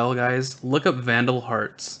style, guys? Look up Vandal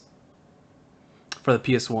Hearts for the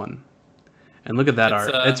PS1, and look at that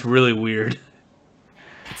art. It's really weird.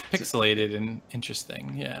 It's pixelated and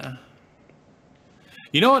interesting. Yeah.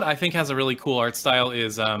 You know what I think has a really cool art style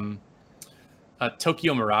is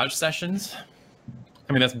Tokyo Mirage Sessions.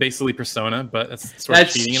 I mean, that's basically Persona, but that's sort of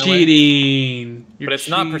cheating in a way. But it's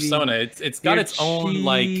not Persona. It's got its own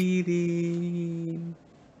like.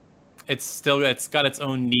 It's got its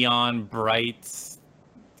own neon, bright,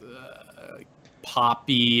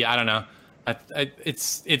 poppy. I don't know.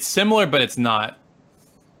 It's similar, but it's not.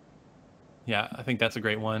 Yeah, I think that's a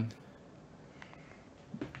great one.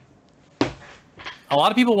 A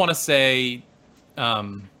lot of people want to say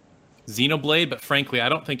Xenoblade, but frankly, I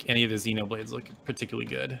don't think any of the Xenoblades look particularly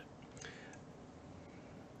good.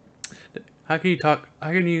 How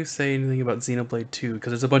can you say anything about Xenoblade 2?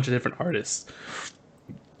 Because there's a bunch of different artists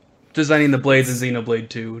designing the blades in Xenoblade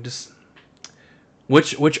 2. Just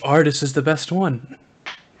which artist is the best one?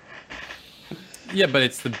 Yeah, but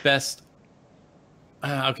it's the best.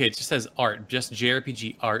 Okay, it just says art, just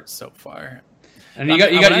JRPG art so far. And you got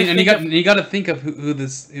to think of who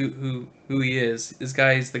he is. This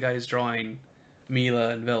guy's the guy who's drawing Mila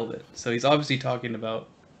and Velvet, so he's obviously talking about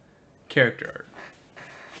character art.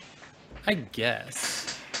 I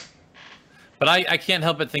guess, but I can't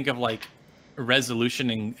help but think of like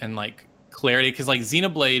resolution and like clarity, because like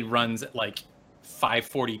Xenoblade runs at like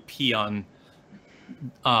 540p on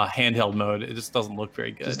handheld mode. It just doesn't look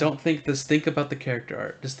very good. Just don't think this. Think about the character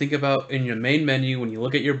art. Just think about in your main menu when you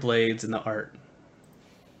look at your blades and the art.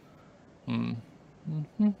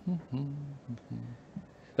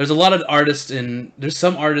 There's a lot of artists in. There's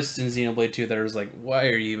some artists in Xenoblade 2 that are just like, why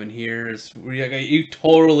are you even here? You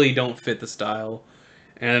totally don't fit the style.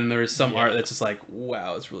 And there's some art that's just like,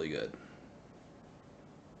 wow, it's really good.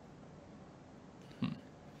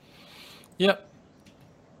 Yep.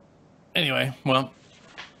 Anyway, well,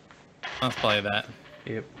 let's play that.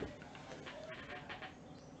 Yep.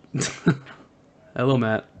 Hello,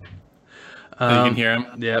 Matt. You can hear him?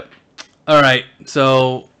 Yep. All right,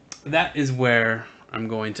 so that is where I'm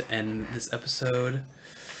going to end this episode.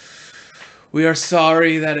 We are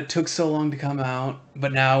sorry that it took so long to come out,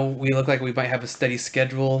 but now we look like we might have a steady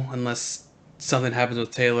schedule unless something happens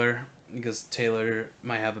with Taylor, because Taylor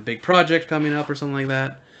might have a big project coming up or something like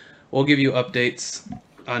that. We'll give you updates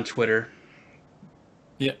on Twitter.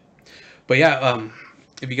 Yeah. But yeah,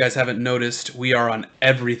 if you guys haven't noticed, we are on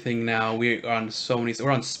everything now. We're on so many.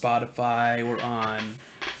 We're on Spotify. We're on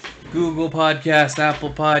Google Podcasts,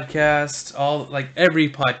 Apple Podcasts, every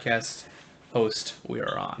podcast host we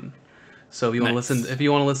are on. So if you want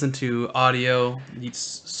to listen to audio, you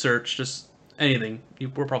search just anything.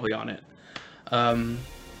 We're probably on it.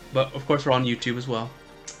 But of course, we're on YouTube as well.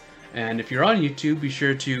 And if you're on YouTube, be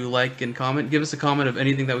sure to like and comment. Give us a comment of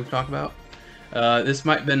anything that we've talked about. This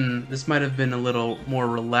might have been a little more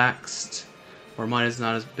relaxed, or might has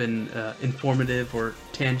not been informative or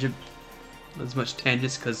tangent, as much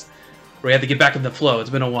tangents, because we have to get back in the flow. It's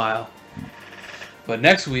been a while. But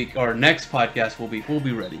next week, our next podcast, we'll be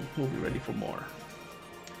ready. We'll be ready for more.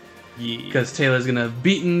 Yeah. Because Taylor's gonna have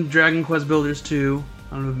beaten Dragon Quest Builders 2.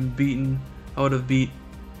 I would have beat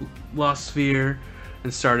Lost Sphere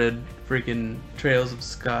and started freaking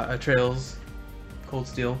Trails Cold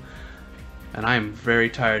Steel. And I am very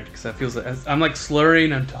tired because that feels like I'm like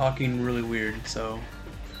slurring and talking really weird. So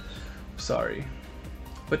sorry.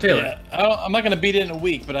 But Taylor, I'm not gonna beat it in a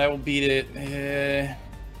week, but I will beat it.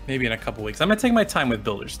 Maybe in a couple weeks. I'm gonna take my time with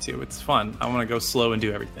Builders 2. It's fun. I want to go slow and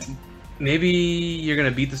do everything. Maybe you're gonna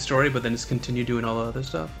beat the story, but then just continue doing all the other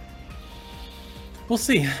stuff. We'll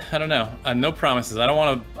see. I don't know. No promises. I don't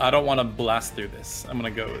want to blast through this. I'm gonna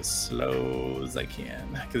go as slow as I can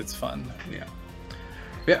because it's fun. Yeah.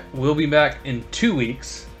 Yeah. We'll be back in 2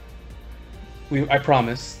 weeks. I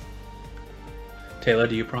promise. Taylor,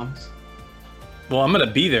 do you promise? Well, I'm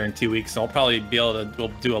gonna be there in 2 weeks, so I'll probably be able to.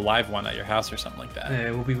 We'll do a live one at your house or something like that.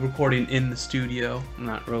 Yeah, we'll be recording in the studio.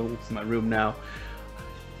 It's my room now.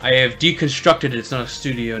 I have deconstructed it. It's not a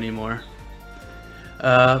studio anymore.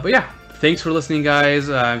 But yeah, thanks for listening, guys.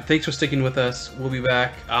 Thanks for sticking with us. We'll be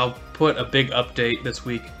back. I'll put a big update this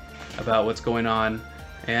week about what's going on.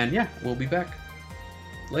 And yeah, we'll be back.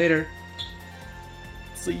 Later.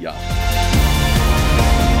 See y'all.